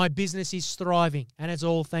 my business is thriving, and it's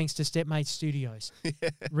all thanks to Stepmate Studios.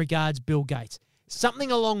 Regards, Bill Gates.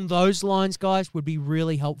 Something along those lines, guys, would be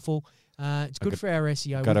really helpful. It's good for our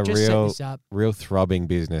SEO. Got We've a just set this up. real throbbing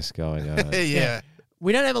business going on. Yeah.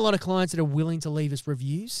 We don't have a lot of clients that are willing to leave us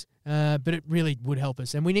reviews, but it really would help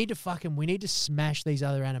us. And we need to smash these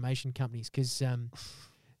other animation companies because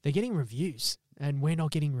they're getting reviews and we're not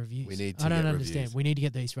getting reviews. We need to I don't get understand. reviews. We need to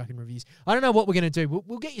get these fucking reviews. I don't know what we're going to do.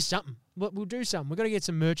 We'll get you something. We'll do something. We've got to get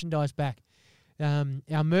some merchandise back.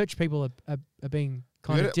 Our merch people are being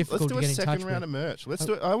kind of difficult to get in touch Let's do a second round with. of merch. Let's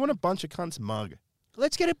do it. I want a bunch of cunts mug.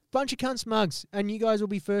 Let's get a bunch of cunts mugs, and you guys will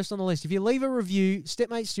be first on the list. If you leave a review,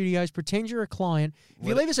 Stepmate Studios, pretend you're a client. If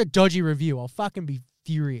you leave us a dodgy review, I'll fucking be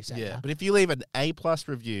furious at Yeah, you. but if you leave an A+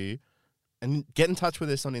 review and get in touch with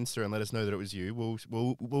us on Insta and let us know that it was you,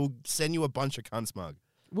 we'll send you a bunch of cunts mug.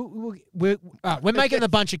 We're making a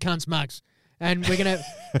bunch of cunts mugs, and we're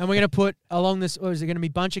gonna put along this. Or is it going to be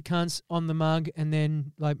bunch of cunts on the mug, and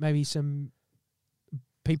then like maybe some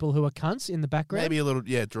people who are cunts in the background? Maybe a little,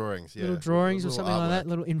 drawings. Yeah. Little drawings or Little something like that. artwork.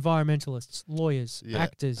 Little environmentalists, lawyers, Yeah.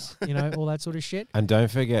 actors, all that sort of shit. And don't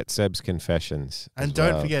forget Seb's confessions. And as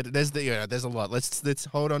don't well. forget, there's a lot. Let's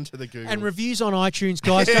hold on to the Google. And reviews on iTunes,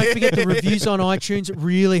 guys. Don't forget the reviews on iTunes. It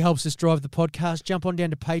really helps us drive the podcast. Jump on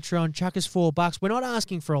down to Patreon. Chuck us $4. We're not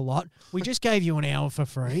asking for a lot. We just gave you an hour for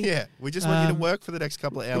free. Yeah, we just want you to work for the next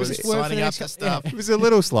couple of hours, just work for signing the up next to cou- stuff. It was a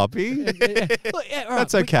little sloppy. Look, all right,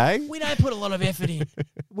 That's okay. We don't put a lot of effort in.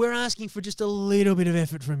 We're asking for just a little bit of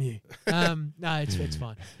effort from you. No, it's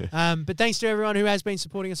fine. But thanks to everyone who has been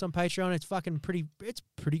supporting us on Patreon. It's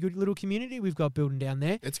pretty good little community we've got building down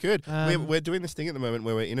there. It's good. Um, We're doing this thing at the moment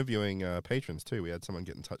where we're interviewing patrons too. We had someone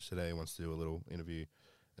get in touch today who wants to do a little interview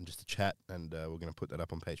and just a chat, and we're going to put that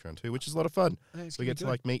up on Patreon too, which is a lot of fun. It's We gonna get be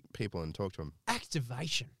to good. meet people and talk to them.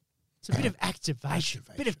 Activation. It's a bit of activation.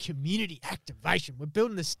 A bit of community activation. We're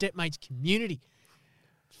building the Stepmates community.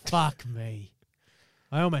 Fuck me.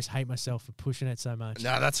 I almost hate myself for pushing it so much.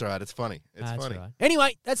 No, that's all right. It's funny. It's That's funny. all right.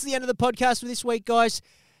 Anyway, that's the end of the podcast for this week, guys.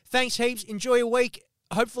 Thanks heaps. Enjoy your week.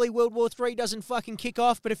 Hopefully World War III doesn't fucking kick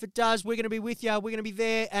off, but if it does, we're going to be with you. We're going to be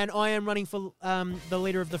there, and I am running for the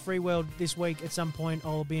leader of the free world this week. At some point,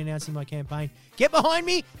 I'll be announcing my campaign. Get behind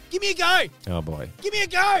me. Give me a go. Oh boy. Give me a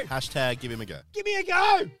go. Hashtag give him a go. Give me a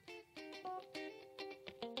go.